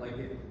 Criminal. Like,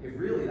 if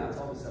really that's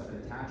all the stuff that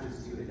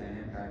attaches to a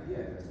dynamic IP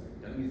address,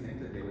 don't you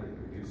think that they would have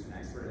produced an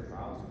expert at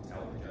trial to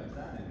tell the judge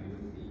that, and we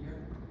wouldn't be here?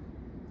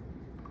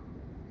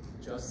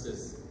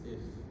 Justice,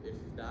 if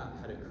that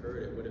had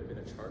occurred, it would have been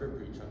a charter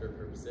breach under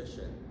her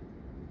position.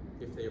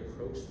 If they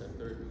approached a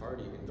third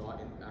party and got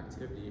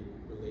activity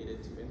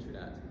related to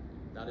internet,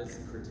 that is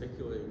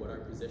particularly what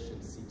our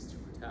position seeks to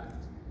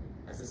protect,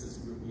 as this is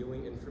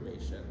revealing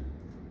information,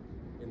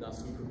 and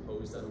thus we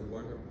propose that a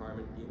warrant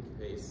requirement be in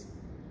place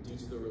due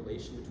to the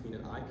relation between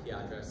an IP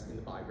address and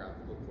the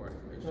biographical core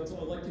information. Counsel,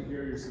 I'd like to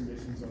hear your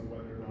submissions on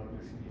whether or not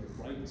there should be a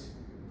right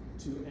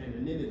to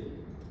anonymity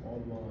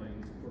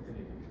online for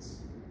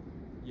Canadians.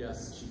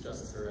 Yes, Chief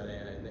Justice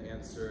Heredia, and the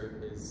answer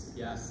is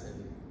yes,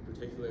 and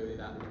particularly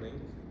that link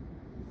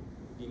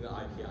being the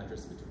IP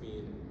address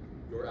between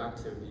your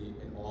activity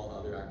and all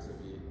other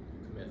activity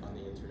you commit on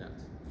the internet.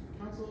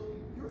 Counsel,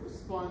 your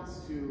response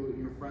to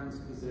your friend's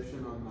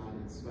position on that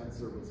in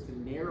Spencer was to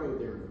narrow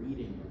their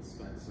reading of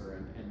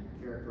Spencer and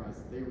characterize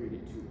that they read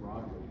it too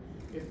broadly.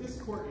 If this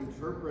court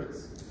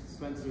interprets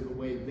Spencer the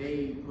way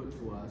they put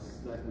to us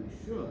that we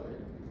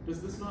should,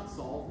 does this not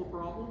solve the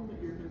problem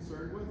that you're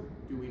concerned with?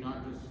 Do we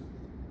not just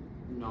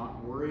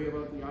not worry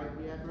about the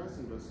IP address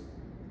and just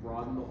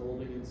broaden the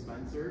holding in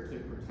Spencer to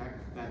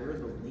protect better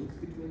the link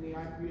between the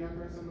IP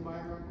address and the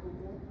biographical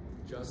core?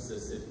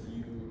 Justice, if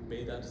you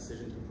made that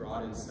decision to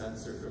broaden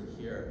Spencer from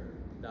here,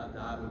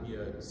 that would be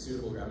a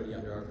suitable remedy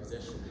under our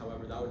position.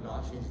 However, that would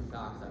not change the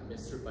fact that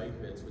Mr.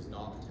 Bykovets was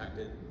not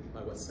protected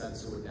by what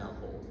Spencer would now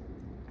hold.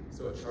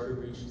 So a charter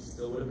breach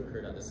still would have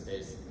occurred at this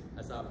case,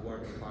 as that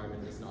warrant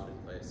requirement is not in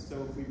place.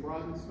 So if we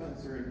broaden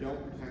Spencer and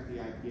don't protect the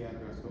IP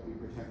address, but we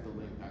protect the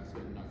link, that's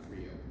good enough for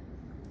you?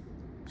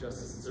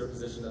 Justice, it's our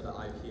position that the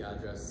IP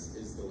address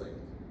is the link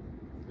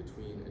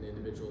between an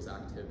individual's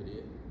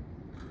activity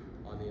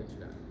on the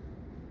internet.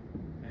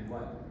 And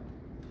what?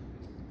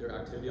 Their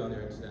activity on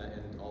their internet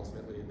and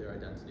ultimately their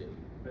identity.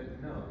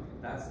 But no,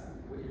 that's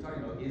what you're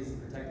talking about is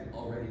protected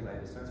already by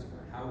the Spencer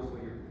Court. How is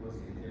what you're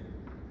proposing to do?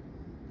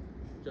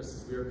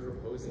 Justice, we are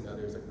proposing that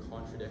there's a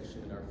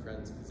contradiction in our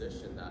friend's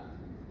position that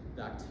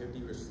the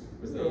activity was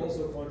Isn't there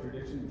also a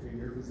contradiction between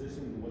your position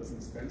and what's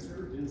in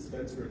Spencer? Didn't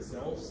Spencer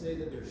itself say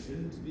that there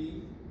shouldn't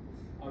be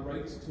a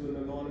right to an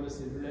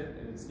anonymous internet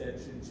and instead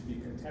should be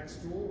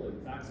contextual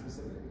and fact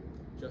specific?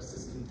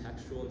 Justice,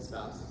 contextual and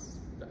fact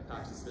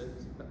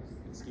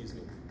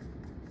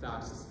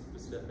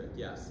specific,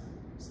 yes.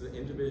 So the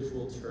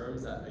individual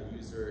terms that a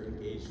user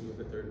engaged in with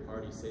a third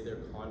party, say their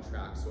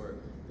contracts or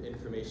the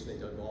information they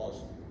divulge,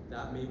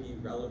 that may be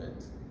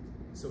relevant.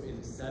 So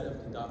instead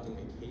of conducting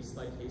a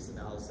case-by-case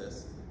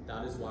analysis,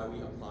 that is why we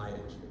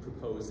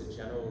propose a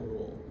general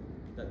rule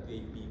that they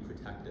be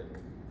protected.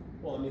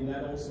 Well, I mean,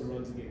 that also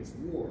runs against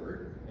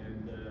Ward,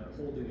 and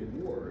holding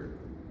in Ward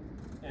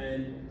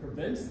and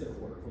prevents the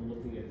court from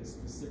looking at the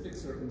specific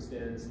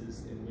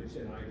circumstances in which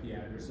an IP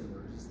address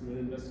emerges through an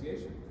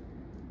investigation.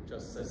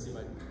 Justice, I see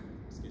my,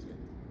 excuse me.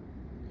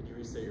 Could you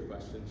restate your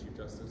question, Chief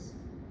Justice?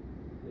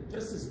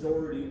 Justice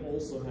Doherty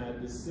also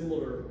had this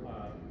similar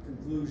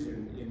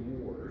conclusion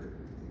in Ward,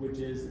 which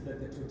is that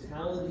the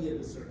totality of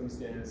the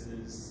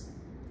circumstances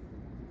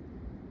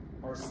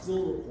are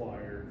still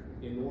required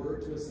in order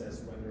to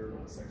assess whether or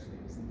not Section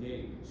 8 is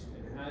engaged.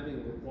 And having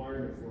a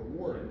requirement for a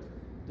warrant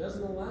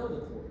doesn't allow the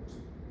court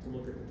to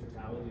look at the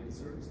totality of the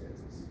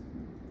circumstances.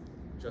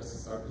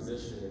 Justice, our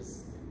position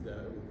is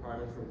the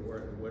requirement for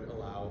warrant would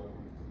allow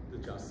the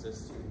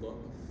justice to look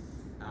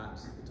at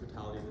the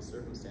totality of the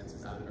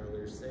circumstances at an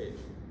earlier stage.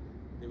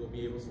 They will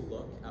be able to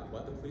look at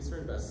what the police are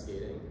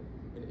investigating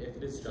and if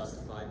it is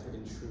justified to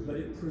intrude. But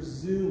it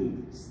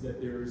presumes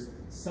that there's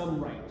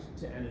some right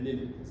to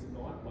anonymity, is it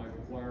not, by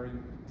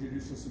requiring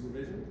judicial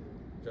supervision?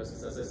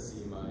 Justice, as I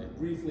see my...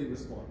 Briefly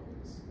respond,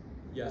 please.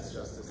 Yes,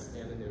 Justice,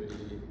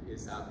 anonymity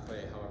is at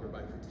play. However,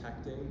 by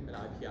protecting an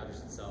IP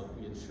address itself,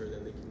 we ensure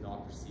that they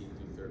cannot proceed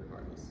through third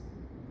parties.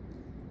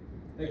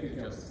 Thank you,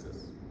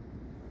 Justices.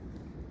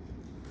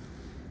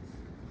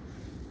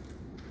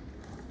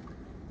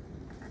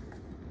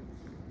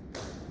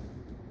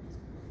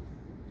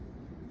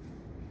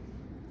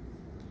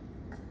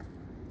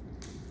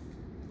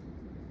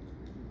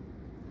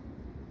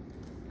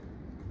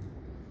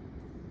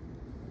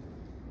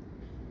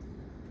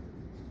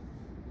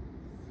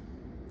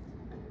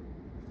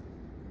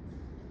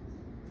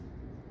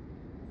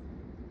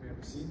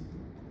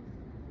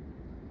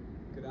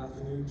 Good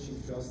afternoon,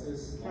 Chief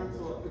Justice.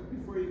 Counsel,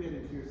 before you get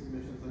into your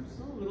submissions, I'm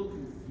still a little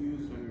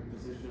confused on your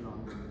position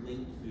on the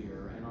link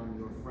here and on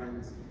your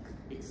friend's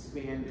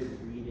expanded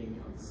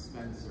reading of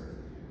Spencer.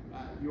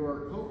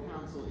 Your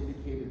co-counsel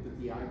indicated that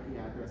the IP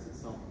address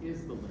itself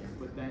is the link,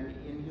 but then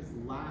in his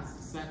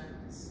last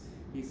sentence,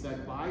 he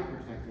said, by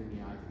protecting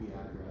the IP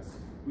address,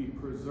 we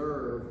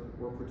preserve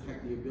or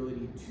protect the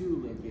ability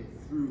to link it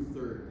through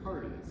third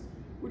parties.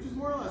 Which is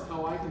more or less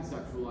how I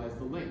conceptualize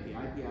the link. The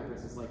IP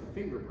address is like a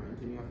fingerprint,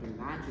 and you have to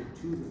match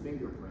it to the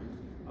fingerprint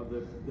of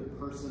the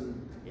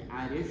person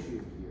at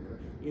issue here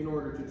in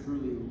order to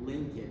truly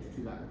link it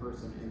to that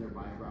person in their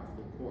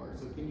biographical core.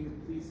 So can you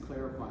please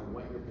clarify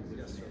what your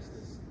position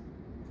is?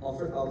 I'll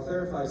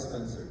clarify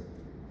Spencer.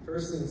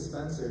 Firstly, in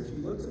Spencer, if you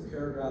look to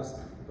paragraphs,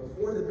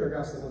 before the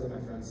paragraphs that my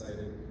friend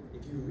cited,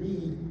 if you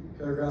read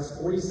paragraphs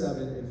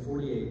 47 and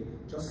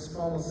 48, Justice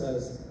Cromwell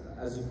says,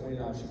 as you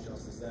pointed out, Chief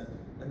Justice, that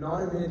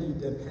anonymity,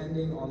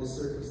 depending on the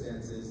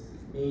circumstances,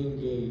 may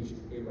engage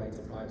a right to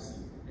privacy.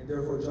 And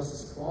therefore,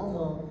 Justice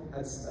Cromwell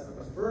has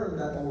affirmed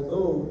that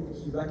although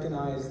he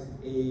recognized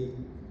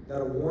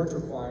that a warrant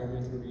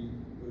requirement would be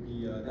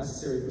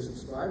necessary for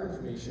subscriber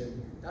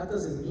information, that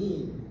doesn't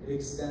mean it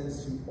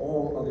extends to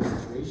all other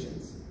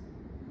situations.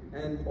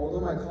 And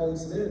although my colleague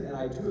submitted, and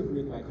I do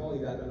agree with my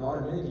colleague, that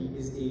anonymity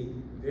is a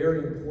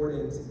very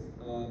important,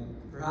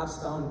 perhaps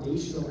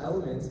foundational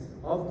element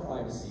of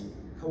privacy.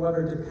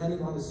 However,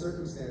 depending on the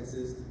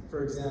circumstances,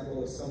 for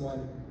example, if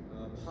someone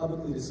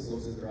publicly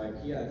discloses their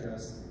IP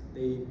address,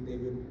 they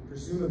would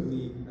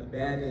presumably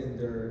abandon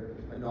their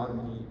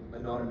anonymity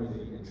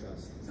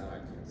interest.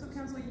 So,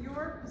 counsel,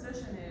 your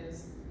position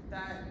is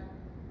that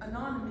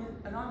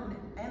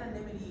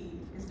anonymity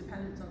is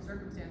dependent on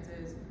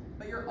circumstances,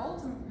 but your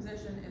ultimate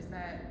position is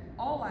that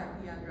all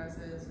IP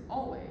addresses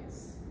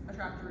always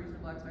attract a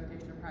reasonable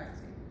expectation of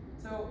privacy.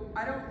 So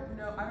I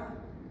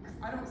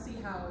don't see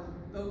how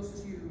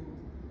those two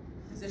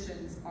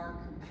positions are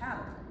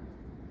compatible.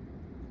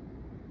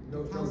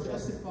 Counsel,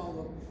 just to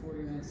follow up before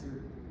you answer,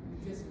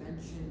 you just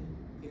mentioned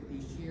if they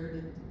shared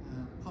it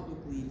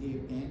publicly, they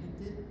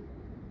abandoned it.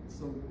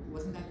 So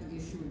wasn't that the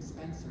issue in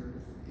Spencer?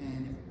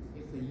 And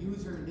if a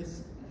user in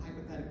this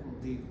hypothetical,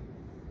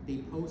 they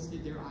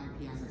posted their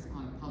IP address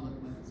on a public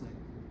website,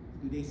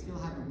 do they still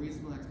have a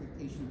reasonable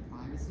expectation of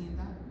privacy in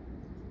that?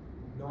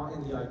 Not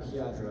in the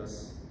IP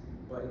address,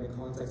 but in the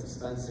context of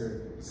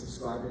Spencer,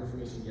 subscriber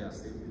information,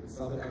 yes, they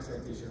still have an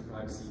expectation of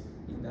privacy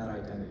in that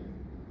identity.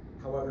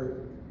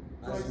 However,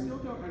 so I still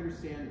don't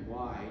understand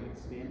why an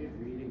expanded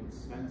reading of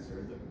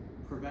Spencer that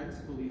prevents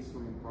police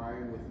from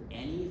inquiring with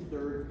any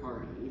third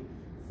party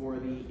for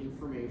the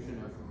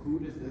information of who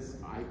does this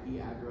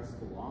IP address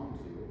belong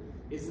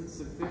to isn't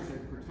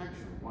sufficient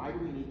protection. Why do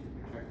we need to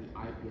protect the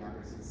IP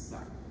address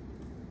itself?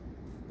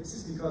 This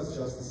is because,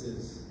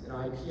 Justices,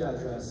 an IP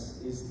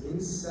address is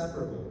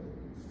inseparable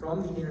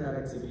from the internet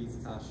activities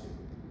attached to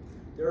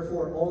it.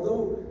 Therefore,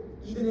 although,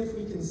 even if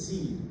we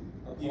concede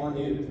upon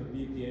if a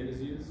VPN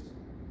is used?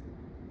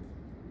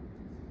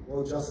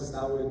 Well, Justice,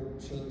 that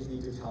would change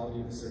the totality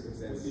of the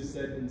circumstances. You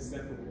said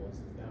inseparable, as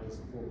if that was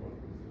a foregone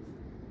conclusion.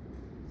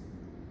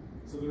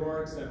 So there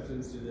are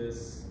exceptions to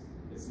this.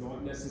 It's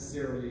not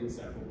necessarily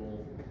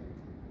inseparable.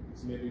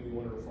 So maybe we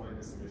want to refine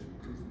the submission.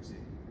 Please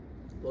proceed.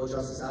 Well,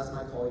 Justice, as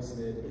my colleague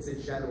submitted, it's a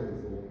general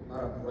rule,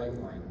 not a bright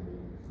line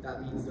rule.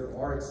 That means there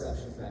are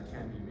exceptions that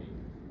can be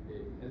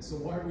made. And so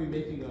why are we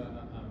making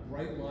a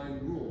bright line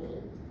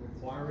rule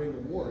requiring a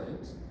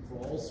warrant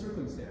for all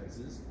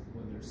circumstances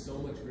when there's so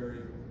much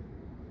variability?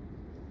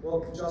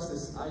 Well,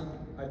 Justice,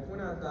 I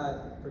point out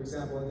that, for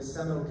example, in the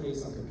seminal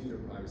case on computer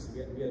privacy,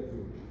 we had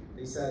Boot.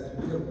 They said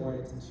you need a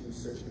warrant to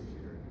search a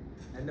computer.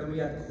 And then we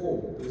had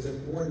Cole. It was a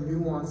more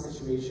nuanced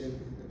situation.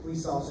 The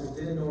police officers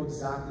didn't know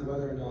exactly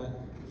whether or not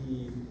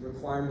the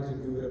requirement to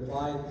do would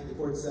apply. The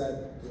court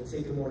said we'll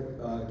take a more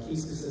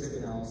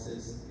case-specific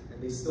analysis,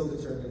 and they still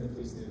determined the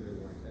police needed a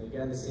warrant. And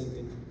again, the same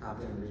thing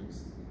happened in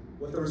Reeves.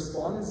 What the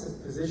respondent's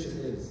position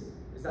is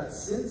that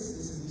since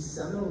this is the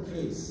seminal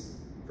case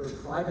for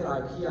private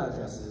IP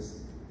addresses,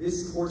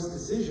 this court's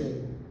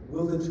decision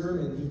will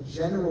determine the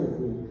general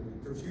rule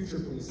for future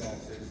police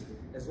officers,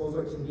 as well as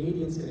what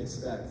Canadians can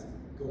expect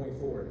going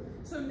forward.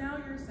 So now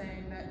you're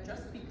saying that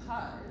just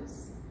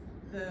because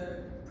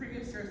the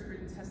previous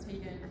jurisprudence has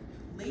taken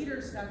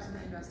later steps in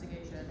the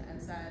investigation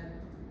and said,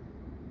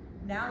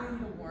 now you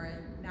need a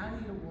warrant, now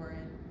you need a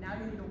warrant, now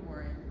you need a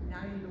warrant,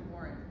 now you need a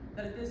warrant,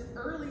 that at this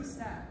early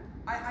step,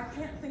 I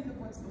can't think of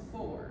what's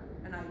before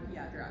an IP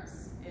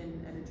address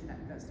in an internet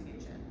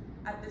investigation.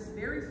 At this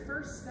very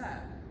first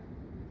step,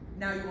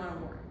 now you want a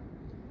warrant.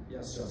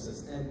 Yes,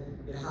 Justice, and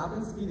it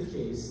happens to be the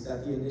case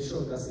that the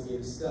initial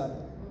investigative step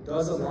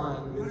does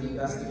align with the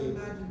investigative.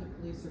 How do you imagine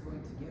the police are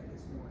going to get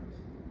this warrant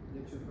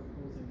that you're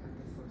proposing at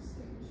the first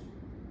stage?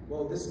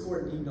 Well, this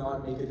court need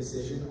not make a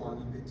decision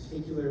on the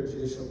particular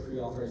judicial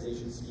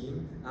pre-authorization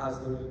scheme, as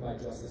noted by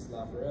Justice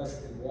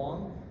Laforest and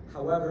Wong.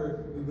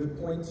 However, we would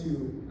point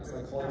to, as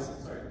my colleagues...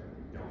 Sorry,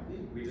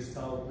 don't. We just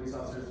tell police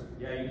officers,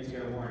 yeah, you need to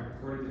get a warrant.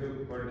 According to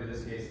who? According to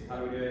this case. How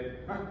do we do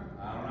it? I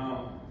don't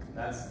know.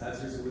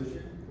 That's your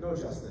solution? No,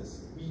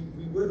 Justice.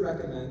 We would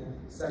recommend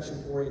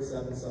Section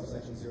 487,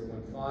 subsection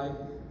 015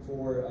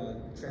 for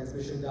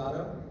transmission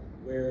data,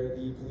 where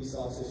the police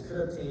officers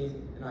could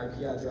obtain an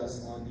IP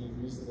address on the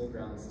reasonable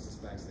grounds to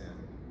suspect stand.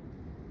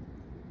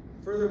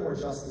 Furthermore,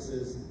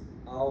 Justices,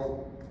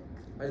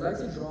 I'd like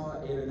to draw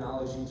an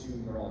analogy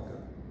to Morocco.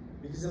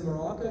 Because in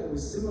Morocco, it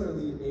was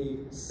similarly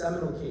a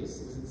seminal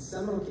case. It was a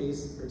seminal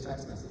case for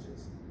text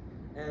messages.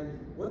 And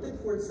what the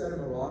court said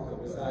in Morocco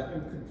was that...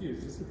 I'm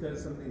confused. Just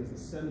because something is a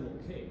seminal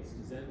case,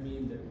 does that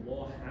mean that the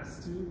law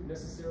has to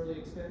necessarily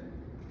expand?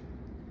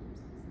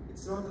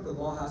 It's not that the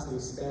law has to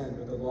expand,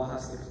 but the law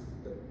has to...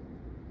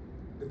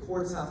 The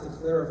courts have to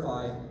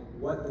clarify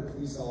what the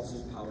police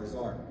officer's powers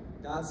are.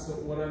 That's... So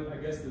what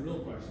I guess the real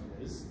question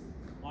is,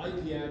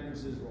 IP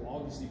addresses were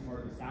obviously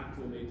part of the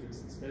factual matrix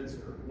in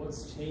Spencer.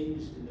 What's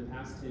changed in the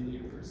past 10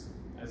 years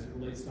as it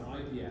relates to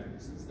IP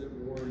addresses that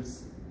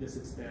warrants this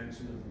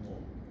expansion of the law?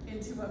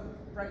 Into a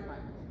bright line.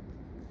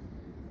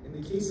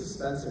 In the case of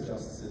Spencer,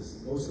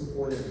 Justices, most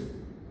importantly,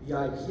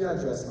 the IP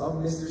address of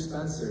Mr.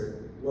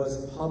 Spencer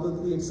was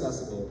publicly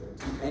accessible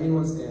to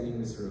anyone standing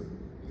in this room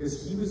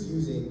because he was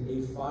using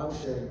a file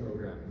sharing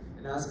program.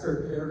 And as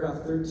per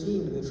paragraph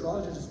 13 of the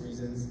trial judge's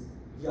reasons,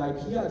 the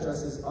IP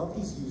addresses of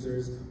these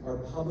users are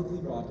publicly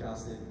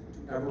broadcasted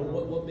to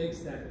everyone. What makes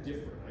that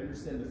different? I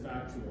understand the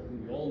factual,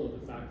 and we all know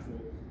the factual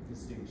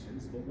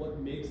distinctions, but what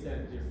makes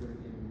that different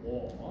in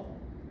law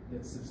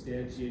that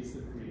substantiates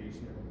the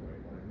creation of a bright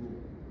line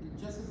rule?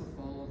 Just as a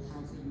follow-up,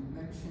 counsel, you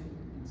mentioned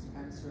in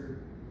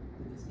Spencer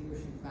the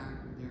distinguishing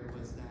factor there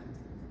was that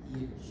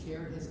he had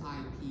shared his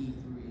IP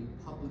through a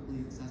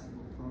publicly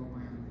accessible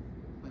program,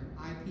 but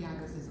IP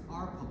addresses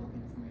are public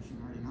information,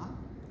 are they not?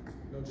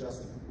 No,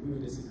 Justice, we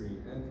would disagree.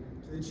 And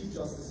to the Chief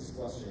Justice's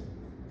question,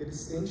 the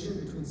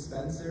distinction between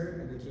Spencer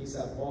and the case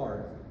at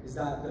bar is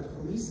that the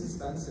police in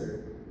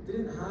Spencer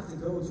didn't have to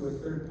go to a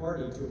third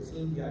party to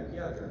obtain the IP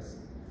address,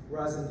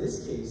 whereas in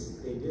this case,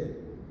 they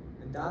did.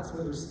 And that's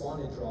where the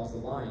respondent draws the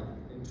line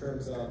in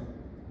terms of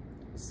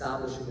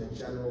establishing a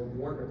general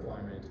warrant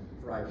requirement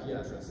for IP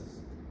addresses.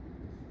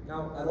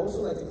 Now, I'd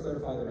also like to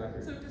clarify the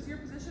record. So does your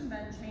position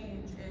then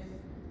change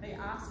if they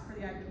ask for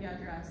the IP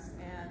address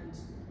and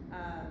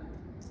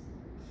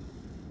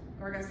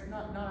or I guess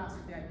not ask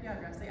for the IP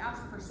address, they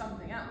ask for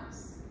something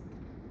else,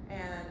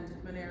 and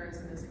Moneris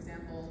in this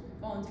example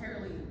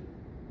voluntarily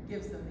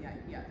gives them the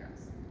IP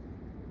address?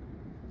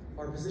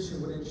 Our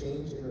position wouldn't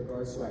change in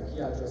regards to IP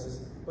addresses,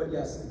 but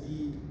yes,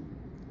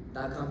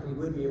 that company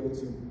would be able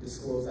to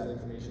disclose that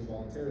information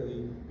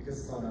voluntarily because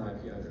it's not an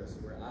IP address.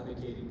 We're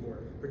advocating for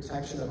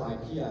protection of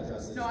IP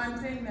addresses. No, I'm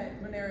saying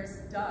that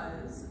Moneris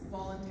does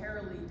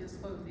voluntarily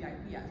disclose the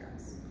IP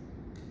address.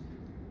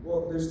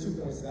 Well, there's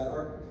 2 points to that.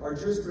 Our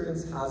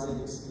jurisprudence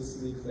hasn't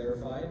explicitly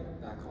clarified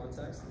that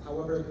context.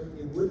 However,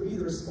 it would be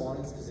the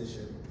respondent's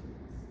position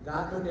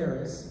that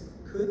Moneris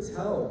could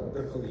tell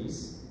the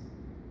police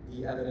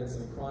the evidence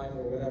of a crime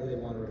or whatever they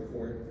want to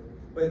report,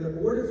 but in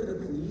order for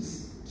the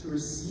police to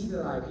receive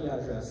that IP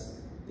address,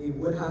 they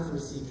would have to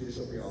receive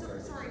judicial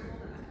pre-authorization. So, sorry,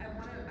 hold on. I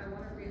want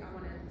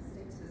to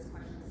stick to this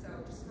question. So,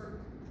 just for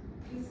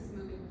cases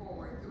moving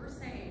forward, you're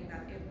saying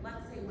that if,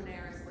 let's say,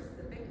 Moneris was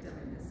the victim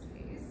in this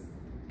case,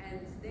 and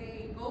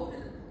they go to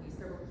the police,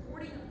 they're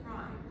reporting a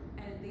crime,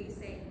 and they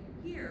say,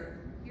 here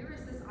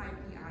is this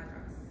IP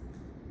address.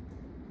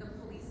 The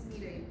police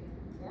need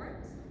a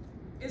warrant?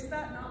 Is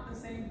that not the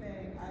same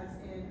thing as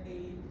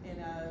in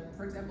a,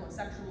 for example, a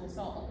sexual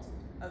assault?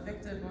 A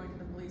victim going to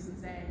the police and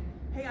saying,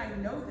 hey, I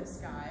know this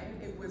guy,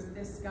 it was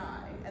this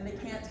guy, and they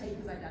can't take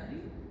his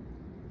identity?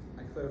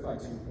 I clarify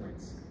 2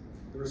 points.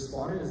 The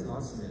respondent does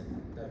not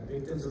submit that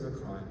victims of a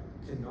crime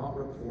cannot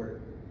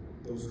report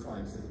those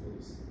crimes to the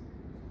police.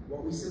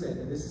 What we submit,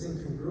 and this is in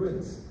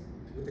congruence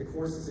with the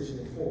court's decision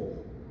in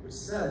whole, which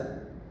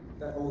said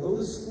that although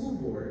the school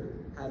board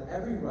had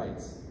every right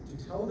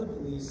to tell the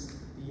police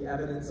the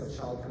evidence of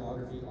child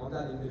pornography on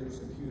that individual's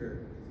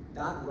computer,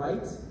 that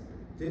right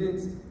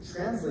didn't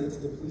translate to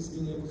the police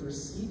being able to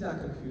receive that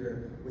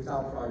computer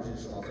without prior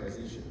judicial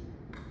authorization.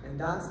 And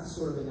that's the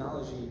sort of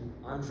analogy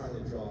I'm trying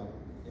to draw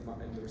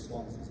in the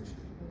respondent's position.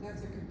 Well,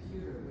 that's a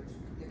computer, which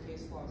the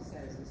case law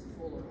says is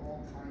full of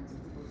all kinds of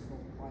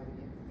personal private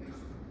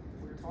information.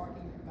 We're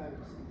talking about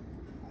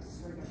a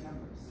string of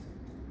numbers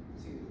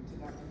to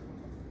not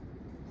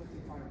put the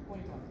finer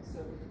point on it.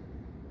 So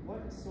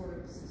what sort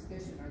of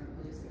suspicion are the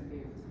police going to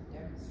be able to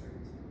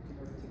demonstrate in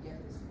order to get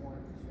this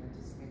warrant that you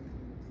anticipate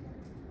putting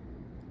together?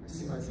 I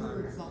see my The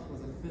computer time. itself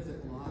was a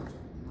physical object,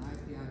 an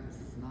IP address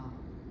was not.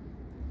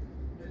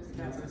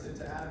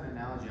 To add an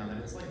analogy on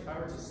that, it's like if I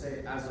were to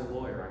say, as a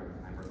lawyer,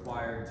 I'm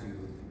required to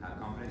have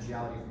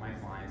confidentiality for my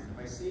clients, and if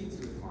I say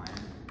to a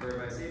client, or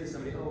if I say to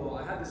somebody, oh, well,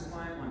 I had this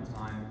client one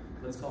time,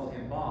 let's call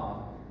him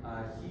Bob,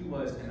 he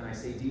was, and then I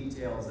say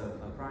details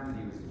of a crime that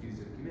he was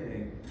accused of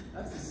committing,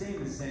 that's the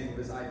same as saying, well,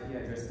 this IP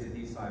address did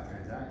these 5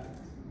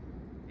 transactions.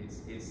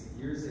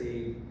 Here's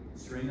a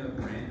string of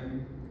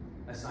random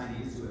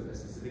assignees to a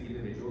specific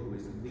individual who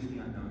is completely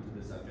unknown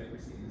to the subject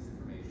receiving this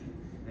information,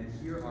 and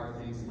here are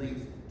things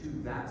linked to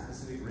that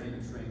specific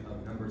random string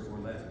of numbers or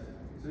letters.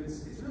 So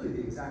it's really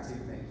the exact same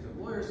thing. So if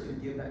lawyers can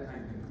give that kind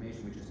of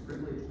information, which is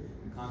privileged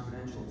and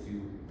confidential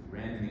to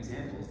random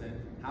examples, then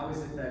how is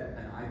it that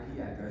an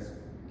IP address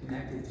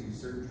connected to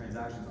certain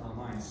transactions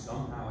online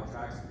somehow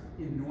attracts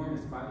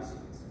enormous privacy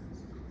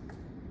concerns?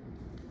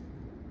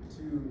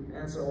 To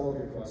answer all of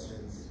your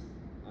questions,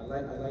 I'd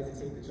like to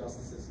take the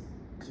justices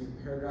to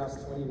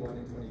paragraphs 21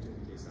 and 22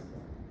 of the case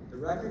number. The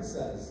record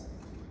says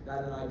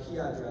that an IP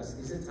address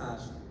is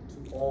attached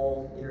to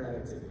all internet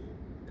activity.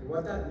 And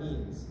what that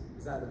means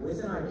is that with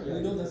an IP address...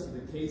 We know that's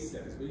what the case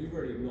says, but you've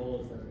already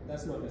acknowledged that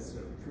that's not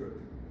necessarily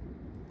true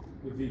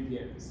with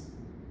VPNs.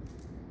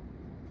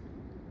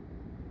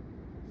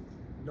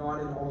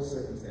 Not in all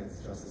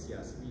circumstances, Justice,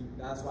 yes.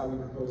 That's why we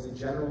propose a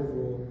general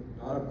rule,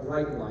 not a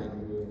bright line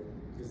rule,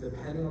 because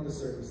depending on the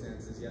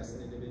circumstances, yes,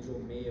 an individual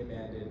may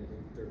abandon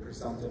their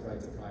presumptive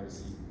right to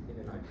privacy in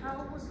an IP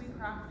How address. would we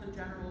craft a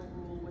general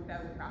rule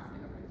without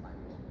crafting a right-line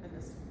rule in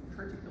this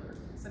particular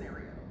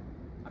scenario?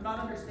 I'm not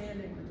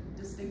understanding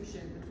the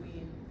distinction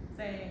between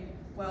saying,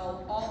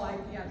 well, all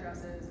IP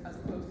addresses, as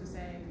opposed to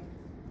saying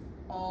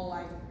all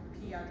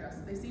IP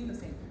addresses. They seem the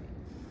same to me.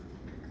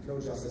 No,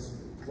 Justice.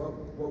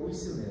 What we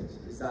submit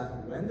is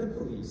that when the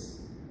police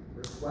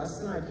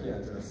request an IP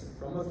address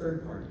from a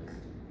third party,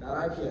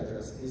 that IP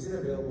address isn't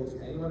available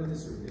to anyone in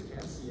this room. They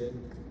can't see it.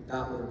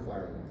 That would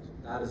require a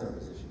warrant. That is our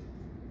position.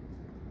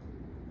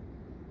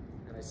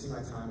 And I see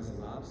my time has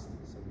elapsed,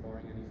 so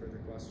barring any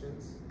further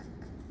questions,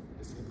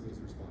 this concludes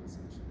the respondent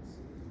submissions.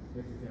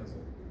 Thank you,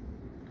 counsel.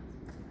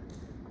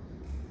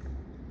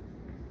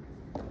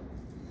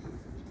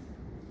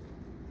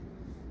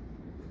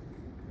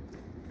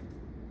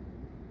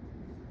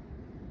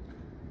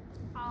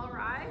 All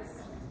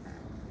rise.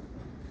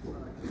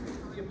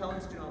 The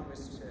appellants do not wish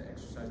to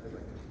exercise their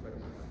right to acquit.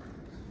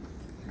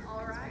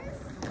 All rise.